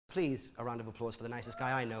Please, a round of applause for the nicest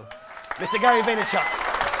guy I know, Mr. Gary Vaynerchuk.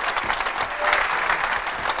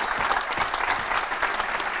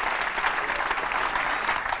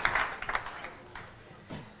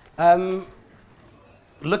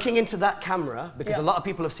 Looking into that camera, because a lot of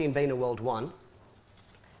people have seen Vaynerworld 1,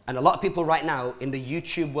 and a lot of people right now in the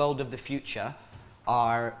YouTube world of the future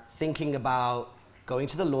are thinking about going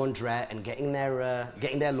to the laundrette and getting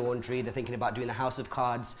their laundry. They're thinking about doing the House of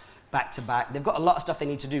Cards back to back. They've got a lot of stuff they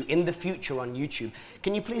need to do in the future on YouTube.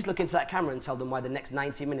 Can you please look into that camera and tell them why the next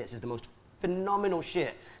 90 minutes is the most phenomenal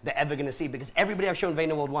shit they're ever going to see? Because everybody I've shown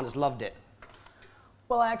Vaynerworld 1 has loved it.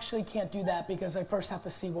 Well, I actually can't do that because I first have to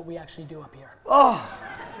see what we actually do up here. Oh,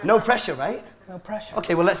 no pressure, right? No pressure.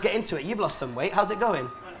 Okay, well, let's get into it. You've lost some weight. How's it going?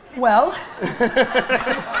 Well.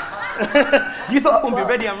 You thought I wouldn't be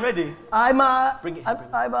ready. I'm ready. I've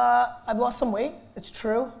lost some weight. It's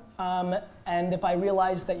true. And if I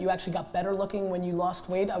realized that you actually got better looking when you lost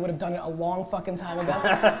weight, I would have done it a long fucking time ago.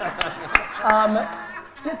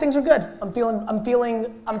 Yeah, things are good. I'm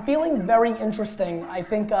feeling very interesting. I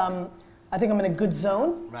think I'm in a good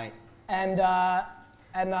zone. Right. And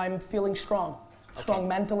I'm feeling strong. Okay. Strong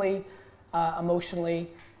mentally, emotionally,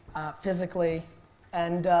 physically,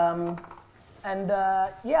 and yeah,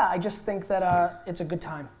 I just think that it's a good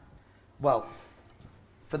time. Well,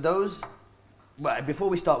 for those, before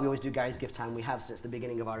we start, we always do Gary's gift time. We have since the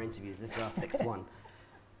beginning of our interviews. This is our sixth one.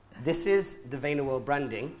 This is the Vaynerworld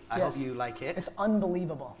branding. I hope you like it. It's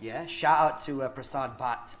unbelievable. Yeah. Shout out to Prasad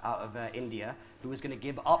Bhatt out of India, who was going to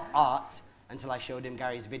give up art until I showed him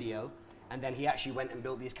Gary's video. And then he actually went and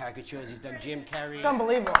built these caricatures. He's done Jim Carrey. It's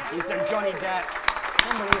unbelievable. He's done Johnny Depp.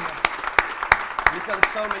 Unbelievable. He's done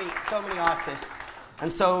so many artists.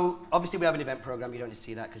 And so, obviously we have an event program. You don't need to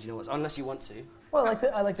see that because you know what's, unless you want to. Well,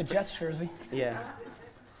 I like the Jets jersey. Yeah.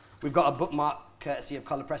 We've got a bookmark courtesy of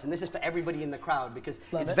Color Press, and this is for everybody in the crowd because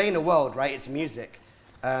it's Vaynerworld, right? It's music.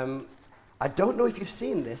 I don't know if you've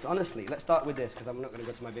seen this, honestly. Let's start with this because I'm not going to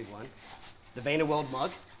go to my big one. The Vaynerworld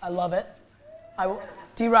mug. I love it.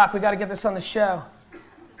 D-Rock, we got to get this on the show.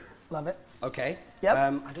 Love it. Okay. Yep.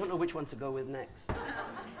 I don't know which one to go with next.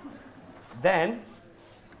 Then,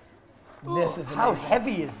 this is amazing. How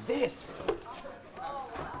heavy is this?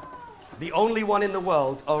 The only one in the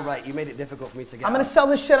world. Oh, right, you made it difficult for me to get I'm going to sell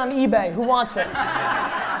this shit on eBay. Who wants it?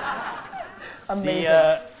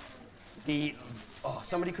 Amazing. Oh,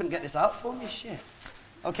 somebody couldn't get this out for me? Shit.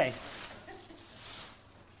 Okay.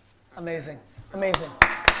 Amazing. Amazing.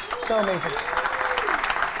 So amazing.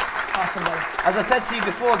 Awesome, buddy. As I said to you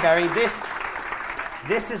before, Gary, this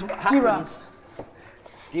is what happens.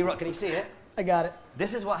 D-Rock, can you see it? I got it.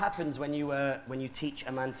 This is what happens when you teach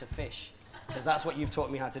a man to fish, because that's what you've taught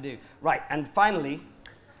me how to do. Right, and finally.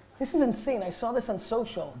 This is insane. I saw this on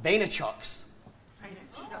social. Vaynerchuks.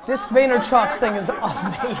 This Vaynerchuk thing is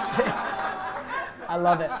amazing. I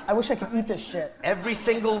love it. I wish I could eat this shit. Every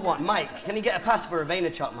single one. Mike, can you get a pass for a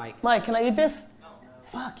Vaynerchuk, Mike? Mike, can I eat this?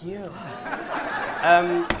 Fuck you.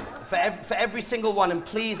 For every single one, and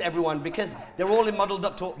please everyone, because they're all in muddled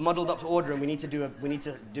up to order, and we need to do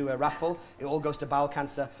a raffle. It all goes to bowel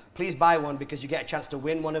cancer. Please buy one because you get a chance to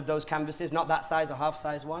win one of those canvases, not that size, a half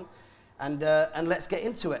size one. And let's get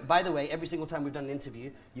into it. By the way, every single time we've done an interview,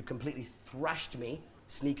 you've completely thrashed me.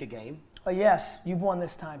 Sneaker game. Oh yes, you've won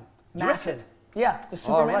this time. Massive. Yeah, the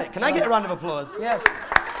Superman. All right. Can I get a round of applause? Yes.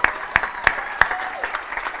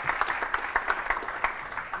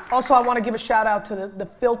 Also, I want to give a shout out to the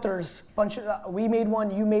filters. We made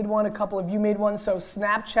one, you made one, a couple of you made one. So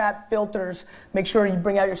Snapchat filters. Make sure you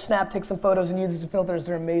bring out your snap, take some photos, and use the filters.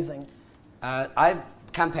 They're amazing. I've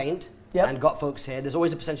campaigned and got folks here. There's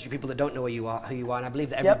always a percentage of people that don't know who you are, and I believe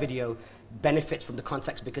that every video benefits from the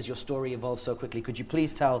context because your story evolves so quickly. Could you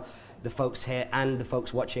please tell the folks here and the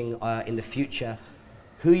folks watching in the future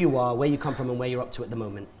who you are, where you come from, and where you're up to at the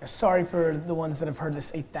moment? Sorry for the ones that have heard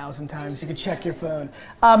this 8,000 times. You can check your phone.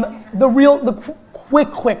 The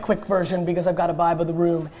quick version, because I've got a vibe of the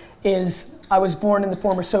room, is I was born in the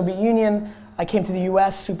former Soviet Union. I came to the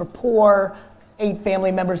US super poor, 8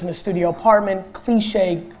 family members in a studio apartment,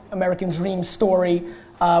 cliche American dream story.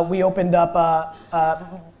 We opened up,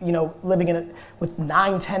 living with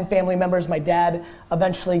 9, 10 family members. My dad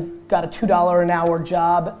eventually got a $2 an hour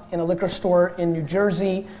job in a liquor store in New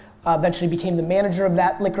Jersey. Eventually became the manager of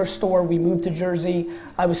that liquor store. We moved to Jersey.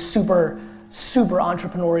 I was super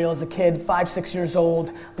entrepreneurial as a kid, 5, 6 years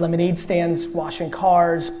old. Lemonade stands, washing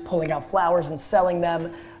cars, pulling out flowers and selling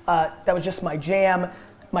them. That was just my jam.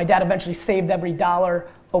 My dad eventually saved every dollar,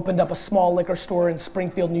 opened up a small liquor store in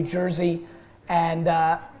Springfield, New Jersey, and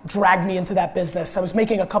dragged me into that business. I was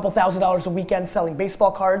making a couple $1,000s a weekend selling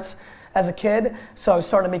baseball cards, as a kid. So I was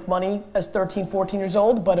starting to make money as 13, 14 years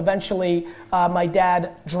old, but eventually my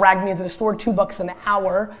dad dragged me into the store, $2 an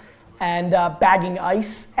hour, and bagging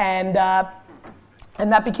ice, and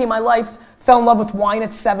that became my life. Fell in love with wine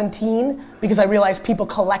at 17 because I realized people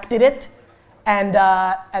collected it, and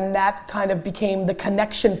that kind of became the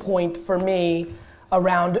connection point for me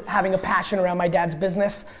around having a passion around my dad's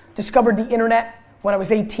business. Discovered the internet when I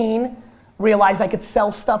was 18, realized I could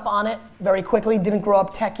sell stuff on it very quickly, didn't grow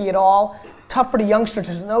up techie at all. Tough for the youngsters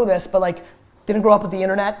to know this, but like, didn't grow up with the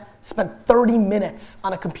internet, spent 30 minutes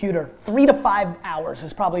on a computer. 3 to 5 hours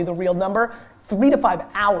is probably the real number. 3 to 5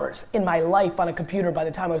 hours in my life on a computer by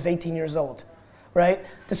the time I was 18 years old, right?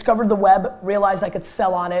 Discovered the web, realized I could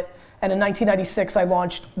sell on it, and in 1996 I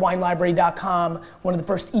launched WineLibrary.com, one of the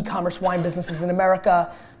first e-commerce wine businesses in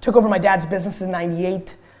America. Took over my dad's business in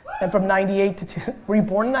 98, and from 98 to, were you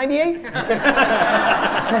born in 98?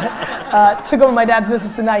 Took over my dad's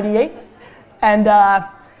business in 98, and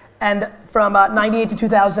from 98 to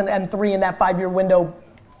 2003, in that 5-year window,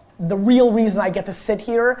 the real reason I get to sit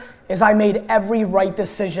here is I made every right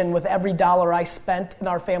decision with every dollar I spent in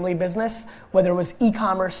our family business, whether it was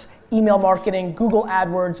e-commerce, email marketing, Google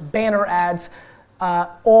AdWords, banner ads,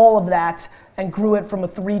 all of that, and grew it from a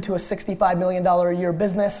 $3 to a $65 million a year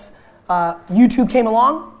business. YouTube came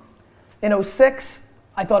along in 06.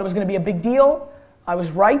 I thought it was gonna be a big deal. I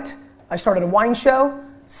was right. I started a wine show,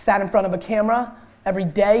 sat in front of a camera every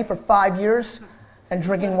day for 5 years and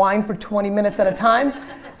drinking wine for 20 minutes at a time.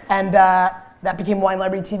 And that became Wine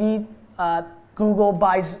Library TV. Google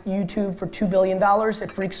buys YouTube for $2 billion.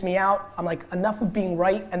 It freaks me out. I'm like, enough of being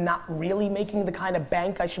right and not really making the kind of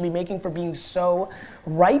bank I should be making for being so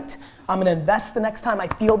right. I'm gonna invest the next time I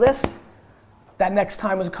feel this. That next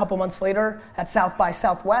time was a couple months later at South by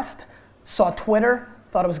Southwest. Saw Twitter,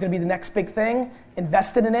 thought it was gonna be the next big thing,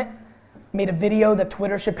 invested in it, made a video that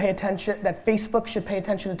Twitter should pay attention, that Facebook should pay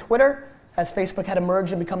attention to Twitter, as Facebook had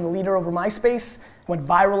emerged and become the leader over MySpace. Went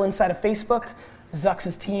viral inside of Facebook.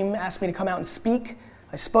 Zuck's team asked me to come out and speak.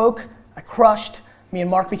 I spoke, I crushed. Me and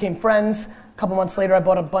Mark became friends. A couple months later, I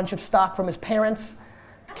bought a bunch of stock from his parents,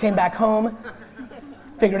 came back home,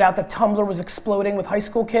 figured out that Tumblr was exploding with high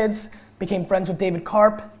school kids, became friends with David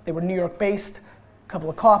Karp. They were New York based, a couple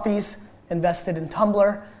of coffees, invested in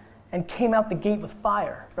Tumblr, and came out the gate with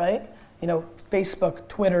fire, right? You know, Facebook,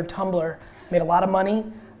 Twitter, Tumblr, made a lot of money,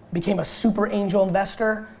 became a super angel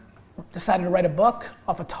investor, decided to write a book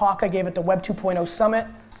off a talk I gave at the Web 2.0 Summit,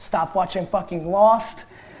 stopped watching fucking Lost.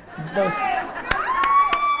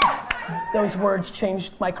 Those words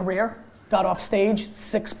changed my career. Got off stage,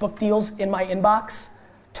 6 book deals in my inbox,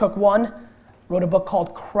 took one, wrote a book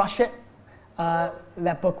called Crush It.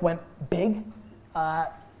 That book went big.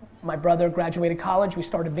 My brother graduated college, we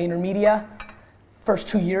started VaynerMedia. First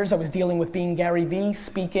 2 years I was dealing with being Gary Vee,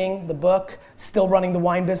 speaking, the book, still running the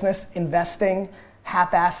wine business, investing,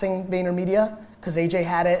 half-assing VaynerMedia, because AJ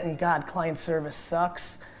had it, and God, client service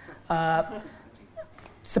sucks.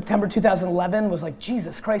 September 2011 was like,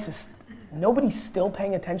 Jesus Christ, nobody's still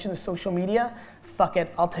paying attention to social media? Fuck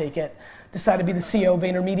it, I'll take it. Decided to be the CEO of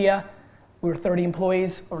VaynerMedia. We were 30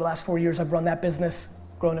 employees. Over the last 4 years, I've run that business,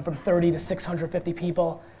 grown it from 30 to 650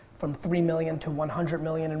 people, from 3 million to 100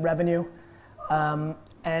 million in revenue. 18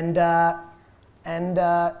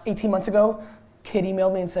 months ago, kid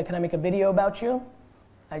emailed me and said, can I make a video about you?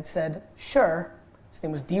 I said, sure. His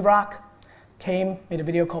name was D-Rock. Came, made a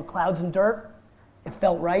video called Clouds and Dirt. It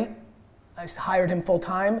felt right. I hired him full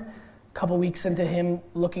time. A couple weeks into him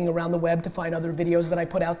looking around the web to find other videos that I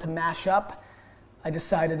put out to mash up, I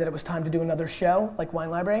decided that it was time to do another show like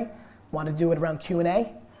Wine Library. Wanted to do it around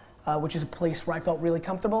Q&A, which is a place where I felt really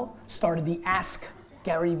comfortable. Started the Ask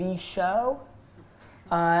Gary Vee show.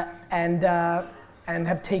 And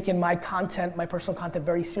have taken my content, my personal content,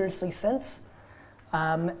 very seriously since.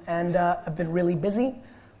 I've been really busy,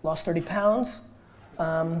 lost 30 pounds,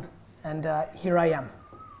 and here I am.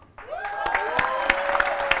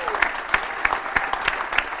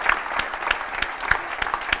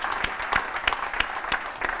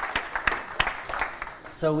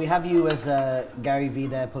 So we have you as Gary Vee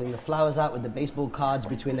there pulling the flowers out with the baseball cards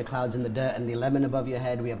between the clouds and the dirt and the lemon above your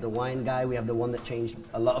head. We have the wine guy. We have the one that changed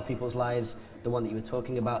a lot of people's lives, the one that you were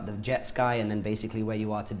talking about, the Jets guy, and then basically where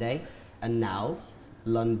you are today. And now,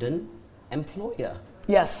 London employer.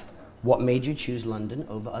 Yes. What made you choose London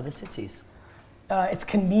over other cities? It's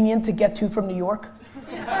convenient to get to from New York.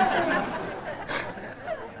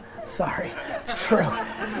 Sorry, it's true.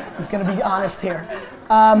 I'm gonna be honest here.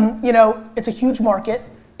 You know, it's a huge market.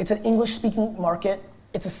 It's an English-speaking market.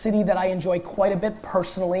 It's a city that I enjoy quite a bit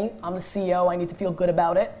personally. I'm the CEO, I need to feel good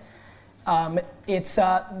about it. It's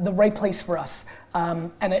the right place for us.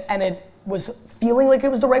 And it was feeling like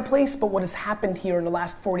it was the right place, but what has happened here in the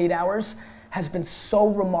last 48 hours has been so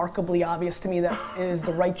remarkably obvious to me that it is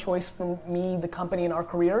the right choice for me, the company, and our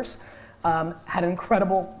careers. Had an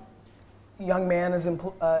incredible young man as an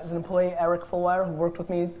employee, Eric Fullwire, who worked with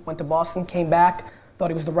me, went to Boston, came back, thought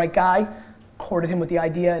he was the right guy, courted him with the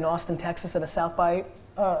idea in Austin, Texas at a South by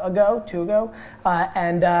two ago,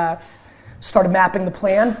 and started mapping the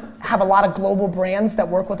plan. Have a lot of global brands that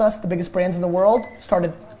work with us, the biggest brands in the world,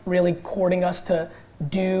 started really courting us to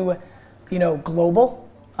do, global.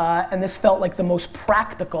 And this felt like the most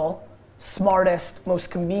practical, smartest, most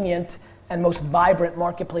convenient, and most vibrant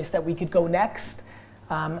marketplace that we could go next.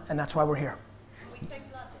 And that's why we're here. Can we say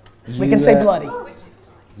bloody? We can say bloody. Which is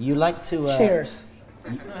fine. You like to... Cheers.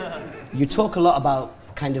 You talk a lot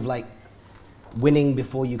about kind of like winning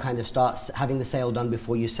before you kind of start having the sale done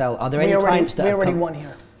before you sell. Are there any clients that we already won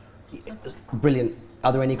here? Brilliant.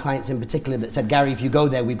 Are there any clients in particular that said, Gary, if you go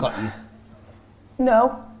there, we've got you?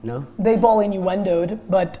 No. No? They've all innuendoed,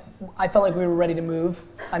 but I felt like we were ready to move.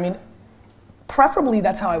 I mean, preferably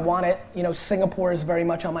that's how I want it. Singapore is very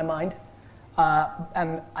much on my mind.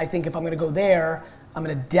 And I think if I'm gonna go there, I'm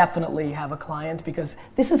gonna definitely have a client because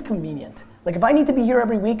this is convenient. Like if I need to be here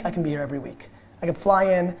every week, I can be here every week. I can fly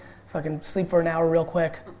in, fucking sleep for an hour real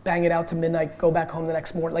quick, bang it out to midnight, go back home the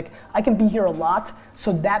next morning. Like I can be here a lot,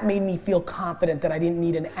 so that made me feel confident that I didn't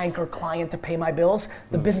need an anchor client to pay my bills.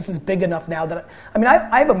 The business is big enough now that,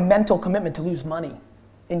 I have a mental commitment to lose money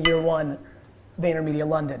in year one, VaynerMedia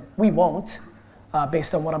London. We won't,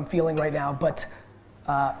 based on what I'm feeling right now, but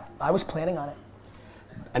I was planning on it.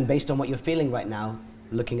 And based on what you're feeling right now,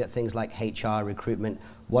 looking at things like HR, recruitment,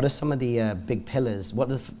 what are some of the big pillars? What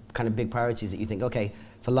are the kind of big priorities that you think, okay,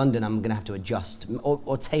 for London, I'm going to have to adjust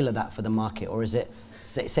or tailor that for the market? Or is it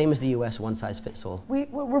same as the US, one size fits all?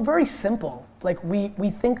 We're very simple. Like we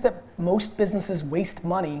think that most businesses waste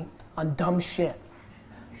money on dumb shit.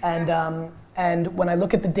 And when I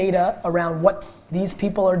look at the data around what these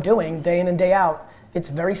people are doing day in and day out, it's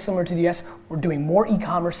very similar to the US. We're doing more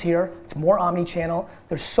e-commerce here. It's more omni-channel.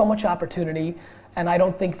 There's so much opportunity. And I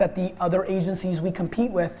don't think that the other agencies we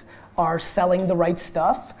compete with are selling the right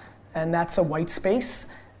stuff. And that's a white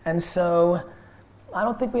space. And so I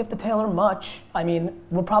don't think we have to tailor much. I mean,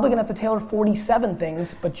 we're probably gonna have to tailor 47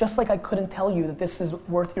 things, but just like I couldn't tell you that this is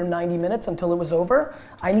worth your 90 minutes until it was over,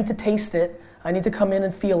 I need to taste it. I need to come in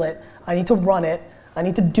and feel it. I need to run it. I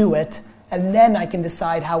need to do it. And then I can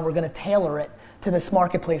decide how we're gonna tailor it to this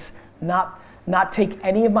marketplace, not take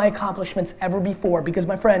any of my accomplishments ever before, because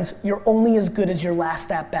my friends, you're only as good as your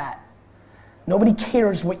last at bat. Nobody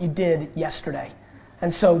cares what you did yesterday.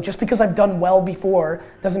 And so just because I've done well before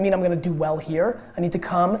doesn't mean I'm gonna do well here. I need to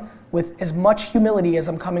come with as much humility as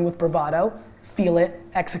I'm coming with bravado, feel it,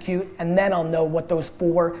 execute, and then I'll know what those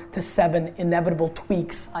 4 to 7 inevitable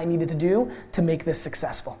tweaks I needed to do to make this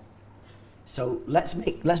successful. So let's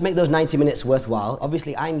make those 90 minutes worthwhile.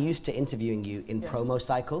 Obviously, I'm used to interviewing you in promo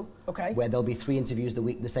cycle, where there'll be 3 interviews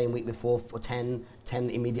the same week before, or 10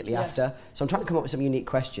 immediately after. So I'm trying to come up with some unique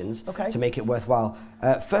questions to make it worthwhile.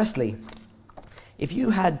 Firstly, if you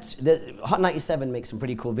had, Hot 97 makes some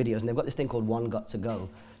pretty cool videos, and they've got this thing called One Got to Go.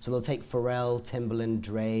 So they'll take Pharrell, Timbaland,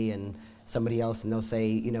 Dre, and somebody else, and they'll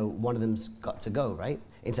say, one of them's got to go, right?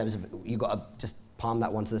 In terms of, you got to just palm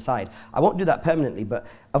that one to the side. I won't do that permanently, but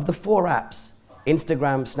of the 4 apps,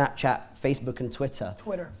 Instagram, Snapchat, Facebook, and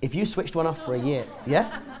Twitter. If you switched one off for a year,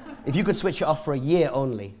 if you could switch it off for a year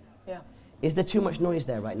only, is there too much noise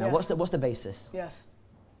there right now? Yes. What's the basis? Yes.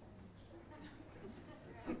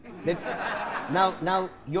 Now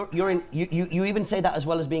you're in. You even say that as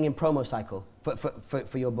well as being in promo cycle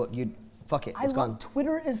for your book. You fuck it. It's gone.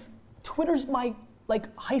 Twitter's my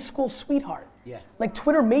high school sweetheart. Yeah. Like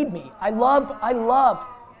Twitter made me. I love.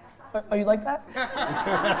 Are you like that?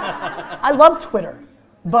 I love Twitter,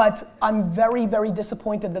 but I'm very, very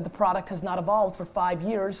disappointed that the product has not evolved for 5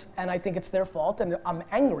 years, and I think it's their fault, and I'm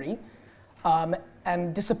angry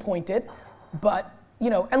and disappointed. But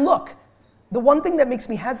and look. The one thing that makes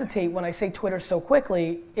me hesitate when I say Twitter so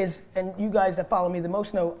quickly is, and you guys that follow me the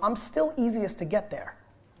most know, I'm still easiest to get there.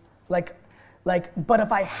 But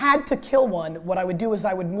if I had to kill one, what I would do is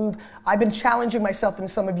I would move. I've been challenging myself, and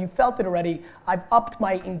some of you felt it already. I've upped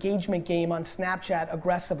my engagement game on Snapchat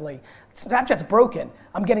aggressively. Snapchat's broken.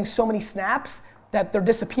 I'm getting so many snaps that they're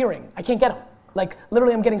disappearing. I can't get them.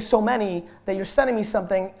 Literally I'm getting so many that you're sending me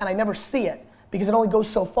something and I never see it because it only goes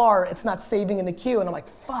so far. It's not saving in the queue, and I'm like,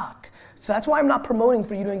 fuck. So that's why I'm not promoting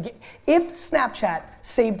for you to engage. If Snapchat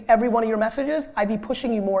saved every one of your messages, I'd be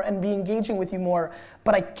pushing you more and be engaging with you more.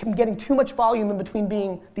 But I'm getting too much volume in between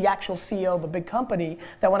being the actual CEO of a big company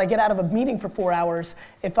that when I get out of a meeting for 4 hours,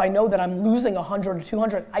 if I know that I'm losing 100 or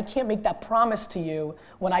 200, I can't make that promise to you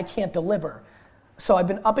when I can't deliver. So I've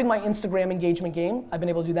been upping my Instagram engagement game. I've been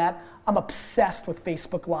able to do that. I'm obsessed with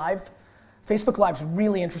Facebook Live. Facebook Live's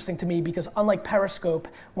really interesting to me because unlike Periscope,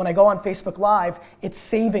 when I go on Facebook Live, it's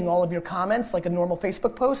saving all of your comments like a normal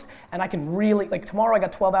Facebook post, and I can really, like tomorrow I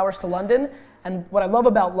got 12 hours to London, and what I love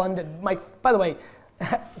about London, by the way,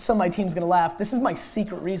 some of my team's gonna laugh, this is my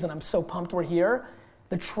secret reason I'm so pumped we're here.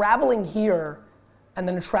 The traveling here and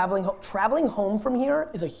then traveling home from here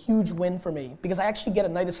is a huge win for me because I actually get a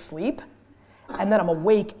night of sleep, and then I'm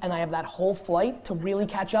awake and I have that whole flight to really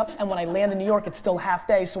catch up, and when I land in New York it's still half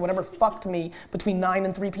day, so whatever fucked me between 9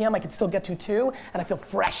 and 3 p.m. I can still get to 2, and I feel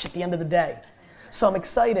fresh at the end of the day. So I'm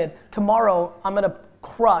excited. Tomorrow I'm gonna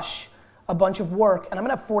crush a bunch of work, and I'm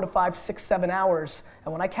gonna have 4 to 5, 6, 7 hours,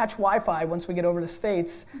 and when I catch Wi-Fi, once we get over to the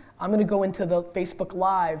States, I'm gonna go into the Facebook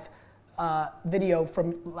Live video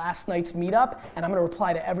from last night's meetup, and I'm gonna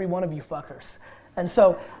reply to every one of you fuckers. And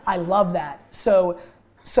so I love that. So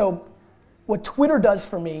what Twitter does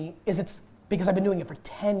for me is it's, because I've been doing it for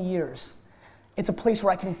 10 years, it's a place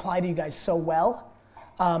where I can reply to you guys so well.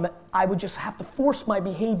 I would just have to force my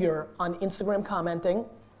behavior on Instagram commenting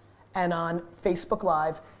and on Facebook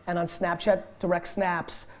Live and on Snapchat direct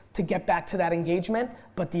snaps to get back to that engagement.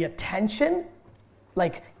 But the attention,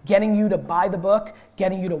 like getting you to buy the book,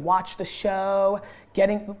 getting you to watch the show,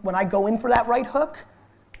 when I go in for that right hook,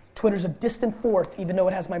 Twitter's a distant fourth, even though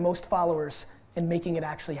it has my most followers, in making it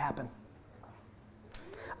actually happen.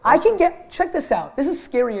 I can check this out, this is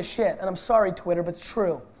scary as shit, and I'm sorry Twitter, but it's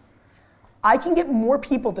true. I can get more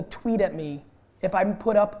people to tweet at me if I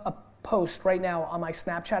put up a post right now on my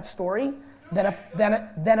Snapchat story than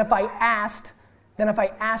if I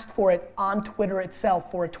asked for it on Twitter itself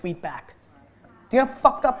for a tweet back. Do you know how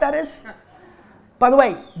fucked up that is? By the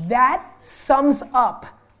way, that sums up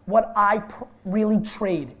what I really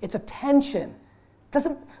trade. It's attention.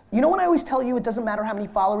 You know when I always tell you it doesn't matter how many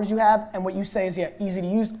followers you have, and what you say is, yeah, easy to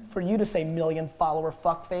use for you to say million follower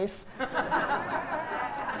fuckface?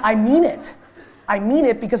 I mean it. I mean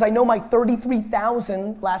it because I know my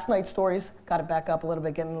 33,000 last night stories, got it back up a little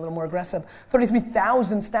bit, getting a little more aggressive,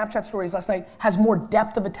 33,000 Snapchat stories last night has more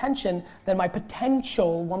depth of attention than my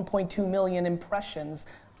potential 1.2 million impressions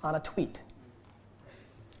on a tweet.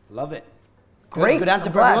 Love it. Great. Good answer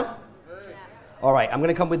for everyone? All right, I'm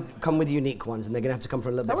going to come with unique ones, and they're going to have to come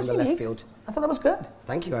from a little bit from the left field. I thought that was good.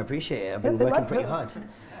 Thank you, I appreciate it. I've been working pretty hard.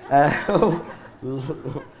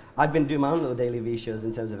 I've been doing my own little daily V shows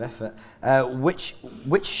in terms of effort. Which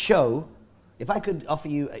show, if I could offer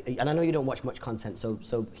you, and I know you don't watch much content,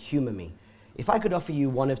 so humor me. If I could offer you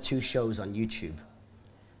one of 2 shows on YouTube,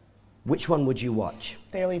 which one would you watch?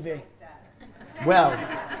 Daily V. Well,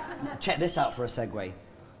 check this out for a segue.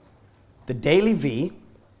 The Daily V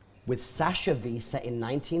with Sasha V set in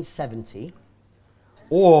 1970,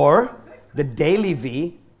 or the Daily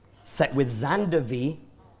V set with Xander V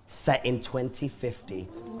set in 2050.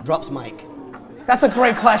 Drops mic. That's a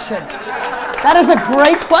great question. That is a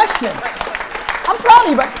great question. I'm proud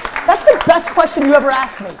of you, but that's the best question you ever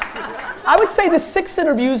asked me. I would say the 6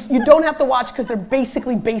 interviews you don't have to watch because they're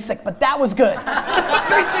basically basic, but that was good.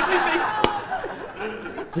 Basically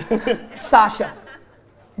basic. Sasha.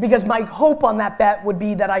 Because my hope on that bet would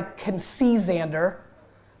be that I can see Xander,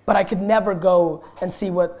 but I could never go and see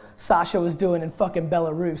what Sasha was doing in fucking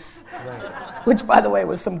Belarus. Right. Which, by the way,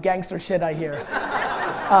 was some gangster shit I hear.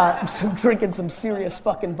 Drinking some serious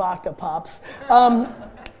fucking vodka pops.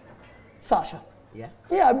 Sasha. Yeah?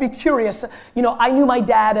 Yeah, I'd be curious. You know, I knew my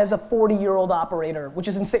dad as a 40-year-old operator, which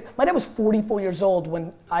is insane. My dad was 44 years old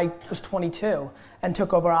when I was 22 and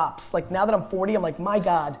took over ops. Like, now that I'm 40, I'm like, my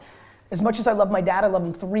God. As much as I love my dad, I love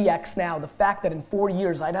him 3x now. The fact that in 4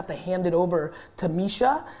 years I'd have to hand it over to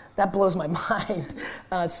Misha, that blows my mind.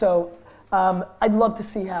 I'd love to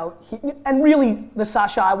see how and really the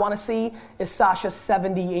Sasha I want to see is Sasha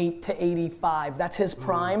 78 to 85. That's his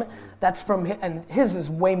prime. That's and his is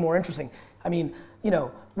way more interesting. I mean, you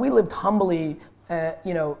know, we lived humbly,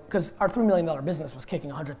 you know, because our $3 million business was kicking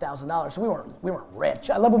 $100,000, so we weren't rich.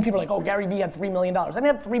 I love when people are like, oh, Gary Vee had $3 million. I didn't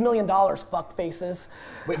have $3 million, fuck faces.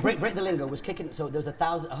 Wait, break the lingo. Was kicking, so there was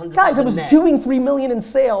 100,000 Guys, I was net. doing $3 million in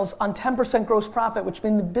sales on 10% gross profit, which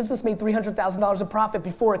means the business made $300,000 of profit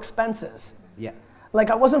before expenses. Yeah. Like,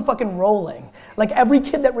 I wasn't fucking rolling. Like, every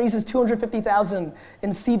kid that raises $250,000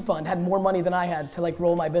 in seed fund had more money than I had to like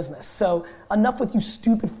roll my business. So enough with you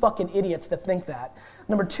stupid fucking idiots that think that.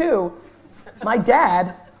 Number 2, my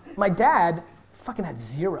dad My dad fucking had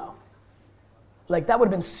zero. Like that would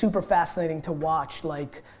have been super fascinating to watch,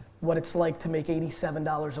 like what it's like to make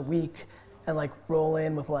 $87 a week and like roll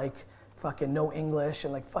in with like fucking no English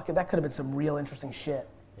and like fucking, that could have been some real interesting shit.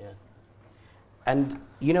 Yeah. And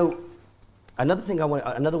you know,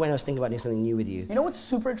 another way I was thinking about doing something new with you. You know what's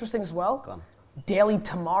super interesting as well? Go on. Daily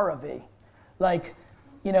Tamaravi. Like,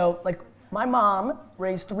 you know, like my mom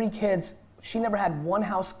raised 3 kids. She never had one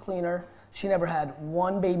house cleaner. She never had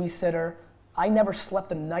one babysitter. I never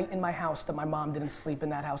slept a night in my house that my mom didn't sleep in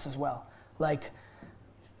that house as well. Like,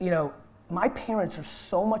 you know, my parents are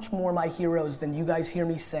so much more my heroes than you guys hear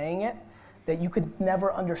me saying it, that you could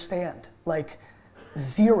never understand. Like,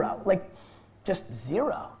 zero, like just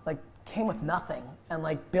zero. Like, came with nothing and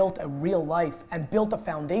like built a real life and built a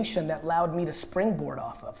foundation that allowed me to springboard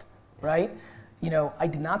off of, right? You know, I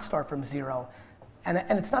did not start from zero. And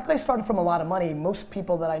it's not that I started from a lot of money. Most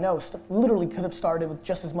people that I know literally could have started with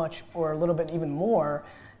just as much or a little bit even more,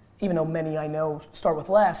 even though many I know start with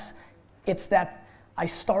less. It's that I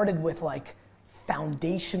started with like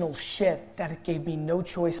foundational shit that it gave me no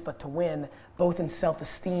choice but to win, both in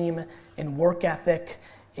self-esteem, in work ethic,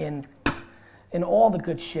 in all the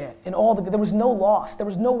good shit, there was no loss. There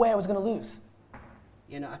was no way I was gonna lose.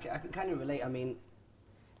 You know, I can kind of relate. I mean,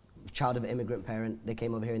 child of an immigrant parent, they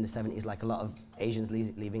came over here in the 70s like a lot of Asians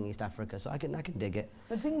leaving East Africa, so I can dig it.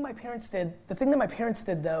 The thing that my parents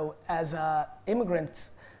did though, as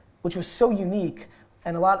immigrants, which was so unique,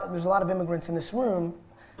 and there's a lot of immigrants in this room,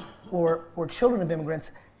 or children of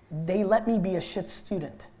immigrants, they let me be a shit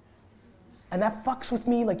student. And that fucks with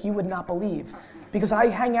me like you would not believe. Because I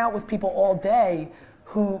hang out with people all day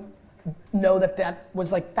who know that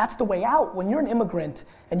was like, that's the way out. When you're an immigrant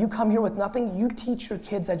and you come here with nothing, you teach your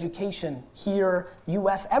kids education here,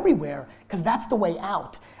 US, everywhere, because that's the way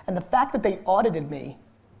out. And the fact that they audited me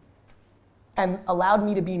and allowed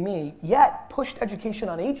me to be me, yet pushed education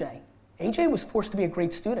on AJ. AJ was forced to be a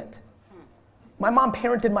great student. My mom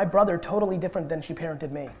parented my brother totally different than she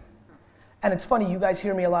parented me. And it's funny, you guys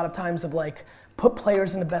hear me a lot of times of like, put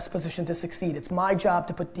players in the best position to succeed. It's my job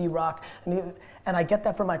to put D-Rock, and I get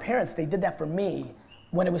that from my parents. They did that for me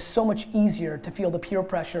when it was so much easier to feel the peer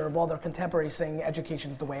pressure of all their contemporaries saying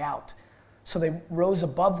education's the way out. So they rose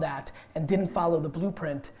above that and didn't follow the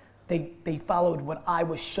blueprint. They followed what I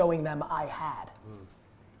was showing them I had.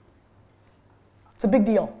 It's a big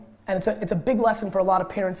deal, and it's a big lesson for a lot of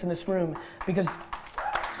parents in this room, because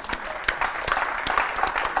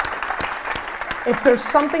if there's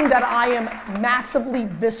something that I am massively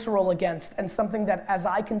visceral against, and something that as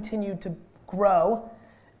I continue to grow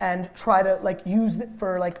and try to like use it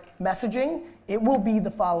for like messaging, it will be the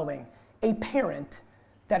following. A parent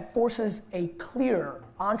that forces a clear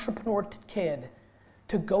entrepreneur kid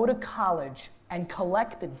to go to college and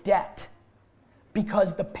collect debt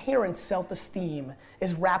because the parent's self-esteem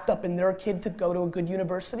is wrapped up in their kid to go to a good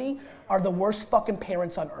university are the worst fucking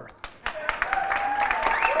parents on earth.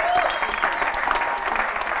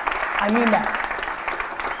 I mean that.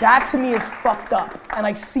 That to me is fucked up, and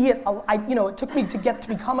I see it. It took me to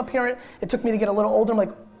become a parent. It took me to get a little older. I'm like,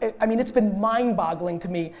 it's been mind-boggling to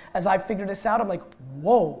me as I figured this out. I'm like,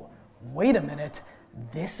 whoa, wait a minute.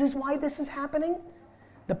 This is why this is happening?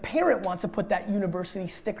 The parent wants to put that university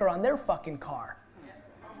sticker on their fucking car,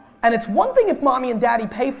 and it's one thing if mommy and daddy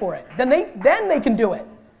pay for it. Then they can do it.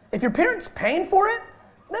 If your parents paying for it,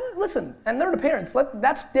 then listen, and they're the parents.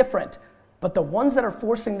 That's different. But the ones that are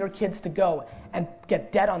forcing their kids to go and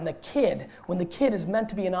get debt on the kid when the kid is meant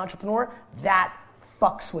to be an entrepreneur, that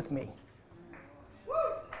fucks with me.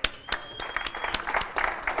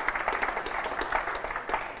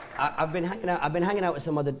 I've been hanging out with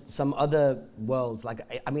some other worlds.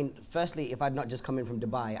 Like, I mean, firstly, if I'd not just come in from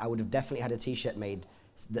Dubai, I would have definitely had a T-shirt made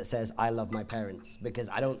that says "I love my parents," because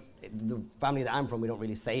the family that I'm from, we don't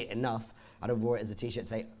really say it enough. I'd have wore it as a T-shirt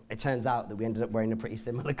today. It turns out that we ended up wearing a pretty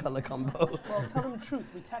similar color combo. Well, tell them the truth.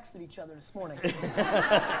 We texted each other this morning.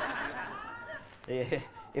 Yeah,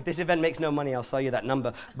 if this event makes no money, I'll sell you that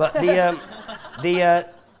number. But I've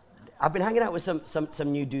been hanging out with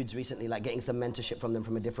some new dudes recently, like getting some mentorship from them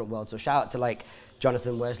from a different world. So shout out to like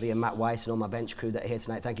Jonathan Worsley and Matt Weiss and all my bench crew that are here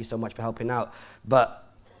tonight. Thank you so much for helping out.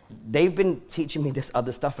 But they've been teaching me this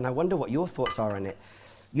other stuff, and I wonder what your thoughts are on it.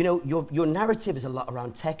 You know, your narrative is a lot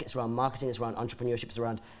around tech, it's around marketing, it's around entrepreneurship, it's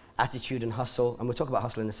around attitude and hustle, and we'll talk about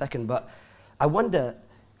hustle in a second, but I wonder,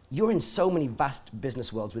 you're in so many vast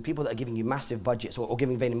business worlds with people that are giving you massive budgets or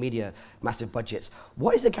giving VaynerMedia massive budgets.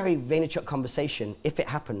 What is the Gary Vaynerchuk conversation, if it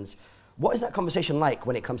happens, what is that conversation like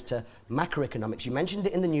when it comes to macroeconomics? You mentioned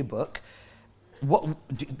it in the new book.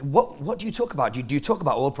 what do you talk about? Do you talk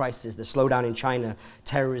about oil prices, the slowdown in China,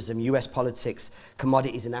 terrorism, US politics,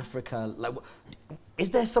 commodities in Africa? Like,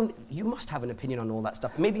 is there some, you must have an opinion on all that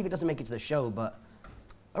stuff. Maybe if it doesn't make it to the show, but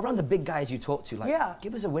around the big guys you talk to, like,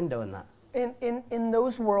 give us a window in that. In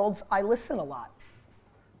those worlds, I listen a lot.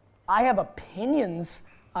 I have opinions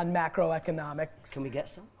on macroeconomics. Can we get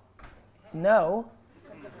some? No,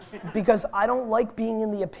 because I don't like being in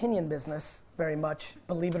the opinion business very much,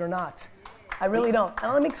 believe it or not. I really don't.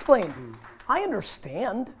 And let me explain. I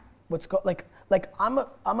understand what's like I'm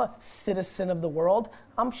a citizen of the world.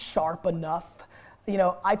 I'm sharp enough. You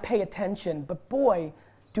know, I pay attention, but boy,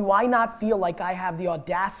 do I not feel like I have the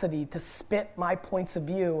audacity to spit my points of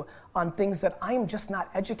view on things that I am just not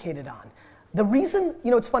educated on. The reason,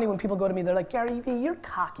 you know, it's funny when people go to me, they're like, Gary Vee, you're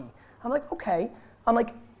cocky. I'm like, okay. I'm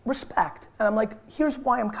like, respect. And I'm like, here's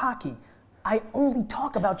why I'm cocky. I only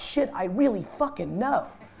talk about shit I really fucking know.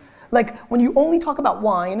 Like, when you only talk about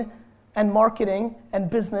wine and marketing and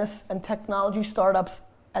business and technology startups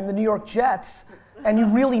and the New York Jets, and you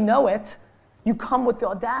really know it, you come with the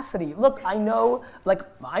audacity. Look, I know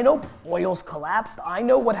oil's collapsed. I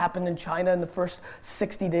know what happened in China in the first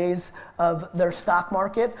 60 days of their stock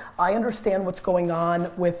market. I understand what's going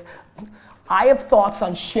on with, I have thoughts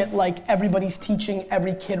on shit like everybody's teaching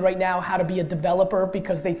every kid right now how to be a developer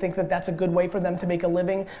because they think that that's a good way for them to make a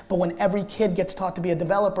living. But when every kid gets taught to be a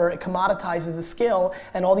developer, it commoditizes the skill,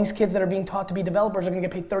 and all these kids that are being taught to be developers are gonna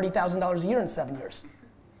get paid $30,000 a year in 7 years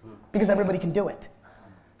because everybody can do it.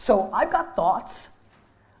 So I've got thoughts,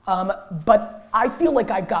 but I feel like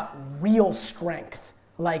I've got real strength,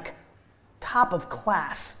 like top of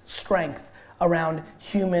class strength around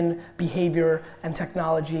human behavior and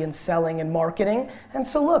technology and selling and marketing. And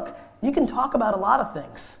so look, you can talk about a lot of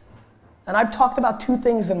things. And I've talked about 2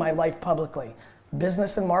 things in my life publicly,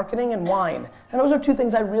 business and marketing and wine. And those are 2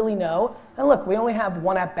 things I really know. And look, we only have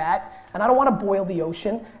 1 at bat, and I don't wanna boil the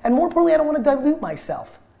ocean. And more importantly, I don't wanna dilute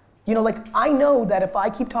myself. You know, like, I know that if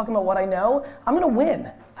I keep talking about what I know, I'm gonna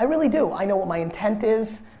win. I really do. I know what my intent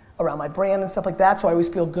is around my brand and stuff like that, so I always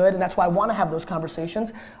feel good, and that's why I wanna have those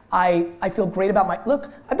conversations. I feel great about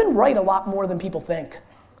look, I've been right a lot more than people think.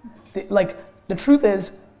 The truth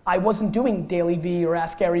is, I wasn't doing Daily V or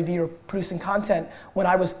Ask Gary V or producing content when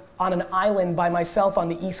I was on an island by myself on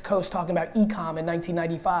the East Coast talking about e-com in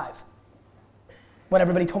 1995, when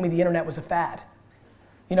everybody told me the internet was a fad.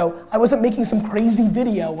 You know, I wasn't making some crazy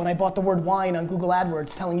video when I bought the word wine on Google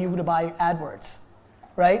AdWords telling you to buy AdWords,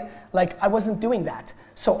 right? Like, I wasn't doing that.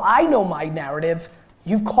 So I know my narrative.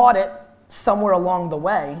 You've caught it somewhere along the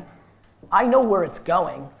way. I know where it's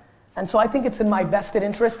going. And so I think it's in my vested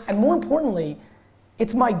interest, and more importantly,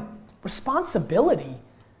 it's my responsibility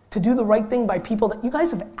to do the right thing by people that you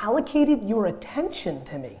guys have allocated your attention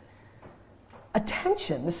to me.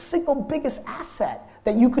 Attention, the single biggest asset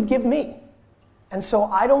that you could give me. And so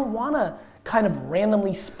I don't wanna kind of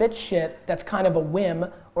randomly spit shit that's kind of a whim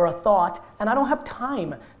or a thought, and I don't have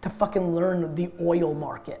time to fucking learn the oil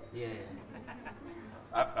market. Yeah.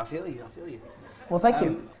 I feel you, I feel you. Well, thank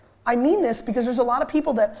you. I mean this because there's a lot of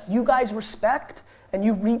people that you guys respect and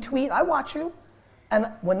you retweet. I watch you,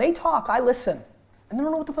 and when they talk, I listen, and they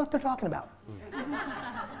don't know what the fuck they're talking about.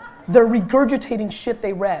 They're regurgitating shit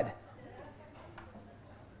they read.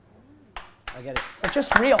 I get it. It's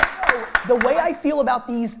just real. The way I feel about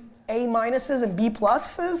these A- and B+,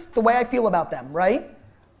 the way I feel about them, right?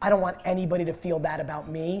 I don't want anybody to feel that about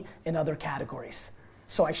me in other categories.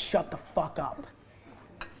 So I shut the fuck up.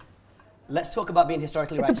 Let's talk about being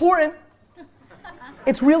historically right. It's important.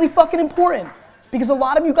 It's really fucking important. Because a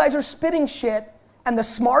lot of you guys are spitting shit, and the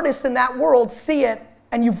smartest in that world see it,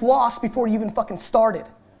 and you've lost before you even fucking started.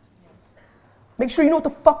 Make sure you know what the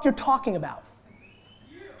fuck you're talking about.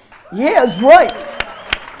 Yeah, that's right.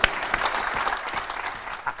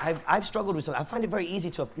 I've struggled with something. I find it very easy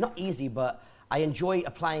to, not easy, but I enjoy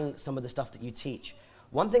applying some of the stuff that you teach.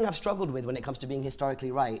 One thing I've struggled with when it comes to being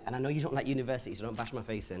historically right, and I know you don't like university, so don't bash my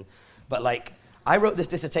face in, but like, I wrote this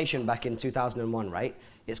dissertation back in 2001, right?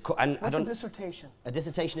 It's and What's a dissertation? A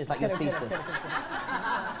dissertation is like your thesis.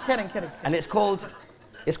 Kidding. And it's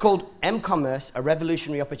called M-Commerce, a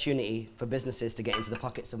revolutionary opportunity for businesses to get into the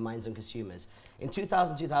pockets of minds and consumers. In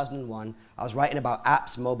 2000, 2001, I was writing about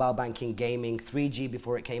apps, mobile banking, gaming, 3G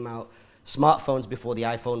before it came out, smartphones before the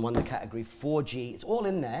iPhone won the category, 4G, it's all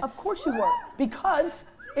in there. Of course you were, because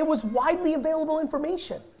it was widely available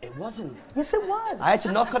information. It wasn't. Yes, it was. I had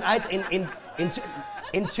to knock on,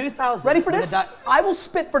 in 2000. Ready for this? I will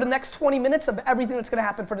spit for the next 20 minutes of everything that's gonna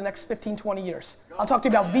happen for the next 15, 20 years. I'll talk to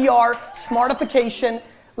you about VR, smartification,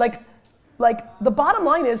 like the bottom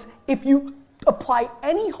line is, if you apply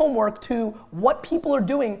any homework to what people are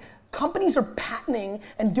doing, Companies are patenting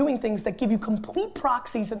and doing things that give you complete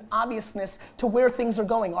proxies and obviousness to where things are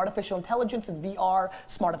going. Artificial intelligence and VR,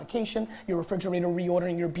 smartification, your refrigerator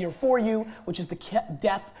reordering your beer for you, which is the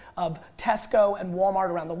death of Tesco and Walmart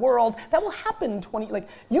around the world. That will happen in 20, like,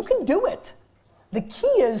 you can do it. The key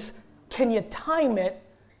is, can you time it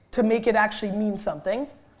to make it actually mean something?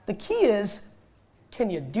 The key is, can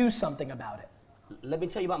you do something about it? Let me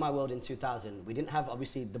tell you about my world in 2000. We didn't have,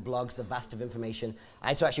 obviously, the blogs, the vast of information. I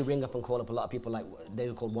had to actually ring up and call up a lot of people, like, they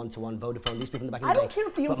were called one-to-one, Vodafone, these people in the back of the day. I don't care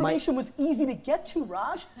if the information was easy to get to,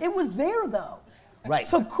 Raj. It was there, though. Right.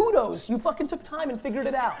 So kudos, you fucking took time and figured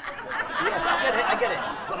it out. Yes, I get it.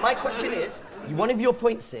 But my question is, one of your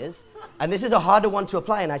points is, and this is a harder one to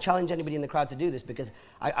apply, and I challenge anybody in the crowd to do this because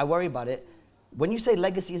I worry about it. When you say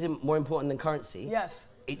legacy is more important than currency, yes,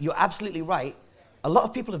 you're absolutely right. A lot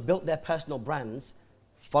of people have built their personal brands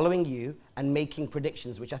following you and making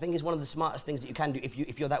predictions, which I think is one of the smartest things that you can do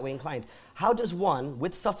if you're that way inclined. How does one,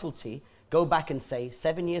 with subtlety, go back and say,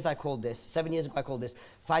 7 years I called this, 7 years ago I called this,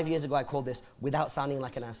 5 years ago I called this, without sounding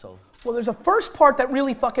like an asshole? Well, there's a first part that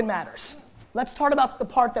really fucking matters. Let's talk about the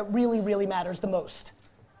part that really, really matters the most.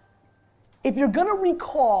 If you're gonna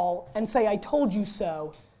recall and say, I told you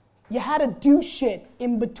so, you had to do shit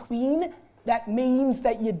in between that means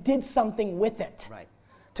that you did something with it. Right.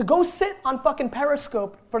 To go sit on fucking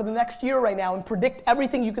Periscope for the next year right now and predict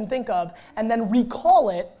everything you can think of and then recall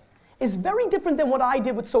it is very different than what I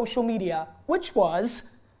did with social media, which was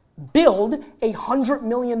build a $100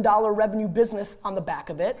 million revenue business on the back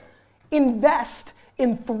of it, invest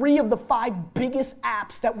in 3 of the 5 biggest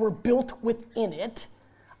apps that were built within it.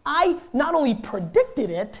 I not only predicted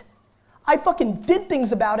it, I fucking did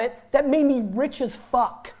things about it that made me rich as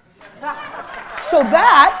fuck. So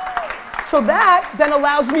that then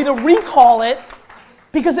allows me to recall it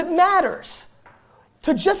because it matters.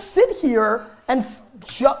 To just sit here and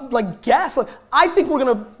guess, like, I think we're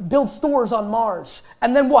gonna build stores on Mars.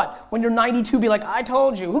 And then what? When you're 92, be like, I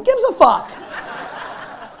told you. Who gives a fuck?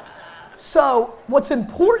 So what's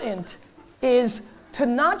important is to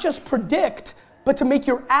not just predict, but to make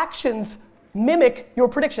your actions mimic your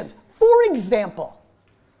predictions. For example,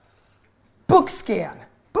 BookScan.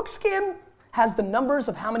 BookScan has the numbers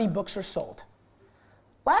of how many books are sold.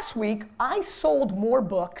 Last week, I sold more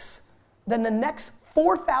books than the next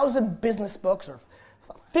 4,000 business books, or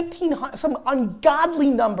 1,500, some ungodly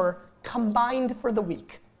number combined for the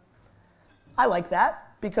week. I like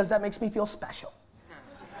that because that makes me feel special.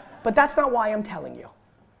 But that's not why I'm telling you.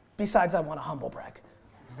 Besides, I want to humble brag.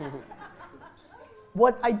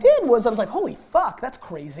 What I did was I was like, holy fuck, that's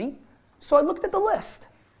crazy. So I looked at the list.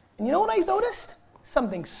 And you know what I noticed?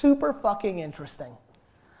 Something super fucking interesting.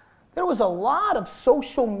 There was a lot of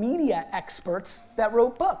social media experts that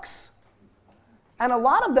wrote books. And a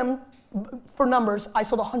lot of them, for numbers, I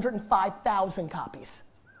sold 105,000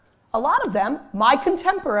 copies. A lot of them, my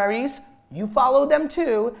contemporaries, you follow them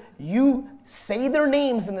too, you say their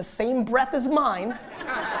names in the same breath as mine.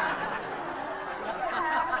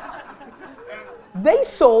 They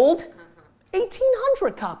sold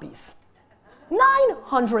 1,800 copies,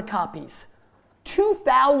 900 copies,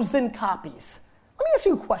 2,000 copies. Let me ask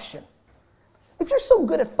you a question. If you're so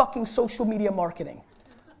good at fucking social media marketing,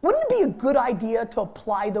 wouldn't it be a good idea to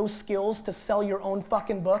apply those skills to sell your own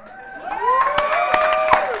fucking book?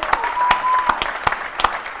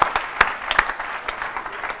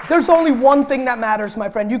 There's only one thing that matters, my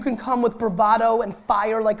friend. You can come with bravado and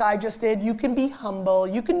fire like I just did. You can be humble.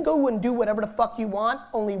 You can go and do whatever the fuck you want.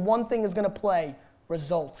 Only one thing is gonna play: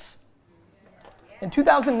 results. In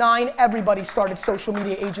 2009, everybody started social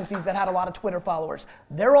media agencies that had a lot of Twitter followers.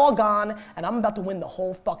 They're all gone, and I'm about to win the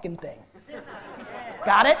whole fucking thing.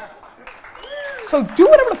 Got it? So do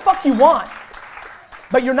whatever the fuck you want,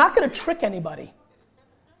 but you're not gonna trick anybody.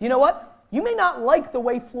 You know what? You may not like the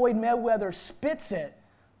way Floyd Mayweather spits it,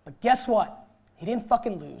 but guess what? He didn't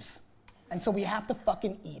fucking lose. And so we have to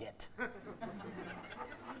fucking eat it.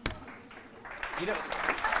 You know,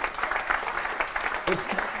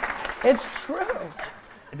 it's true.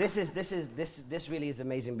 This really is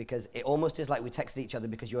amazing because it almost is like we texted each other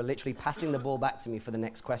because you're literally passing the ball back to me for the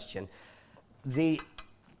next question. The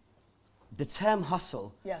term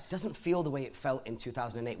hustle doesn't feel the way it felt in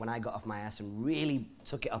 2008 when I got off my ass and really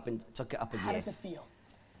took it up a gear. How does it feel?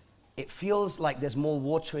 It feels like there's more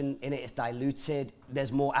water in it, it's diluted,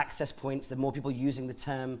 there's more access points, there's more people using the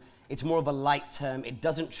term, it's more of a light term, it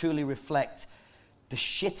doesn't truly reflect the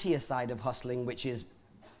shittier side of hustling, which is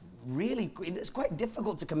really, it's quite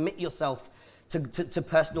difficult to commit yourself to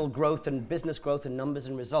personal growth and business growth and numbers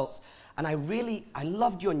and results. And I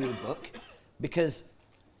loved your new book because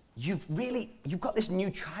you've got this new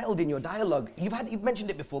child in your dialogue. You've mentioned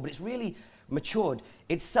it before, but it's really matured.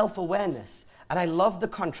 It's self-awareness. And I love the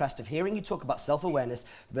contrast of hearing you talk about self-awareness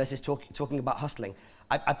versus talking about hustling.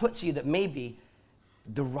 I put to you that maybe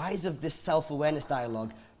the rise of this self-awareness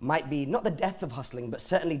dialogue might be not the death of hustling, but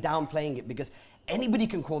certainly downplaying it, because anybody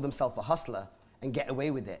can call themselves a hustler and get away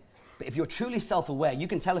with it. But if you're truly self-aware, you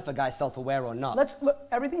can tell if a guy's self-aware or not. Look,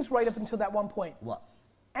 everything's right up until that one point. What?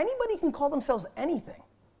 Anybody can call themselves anything.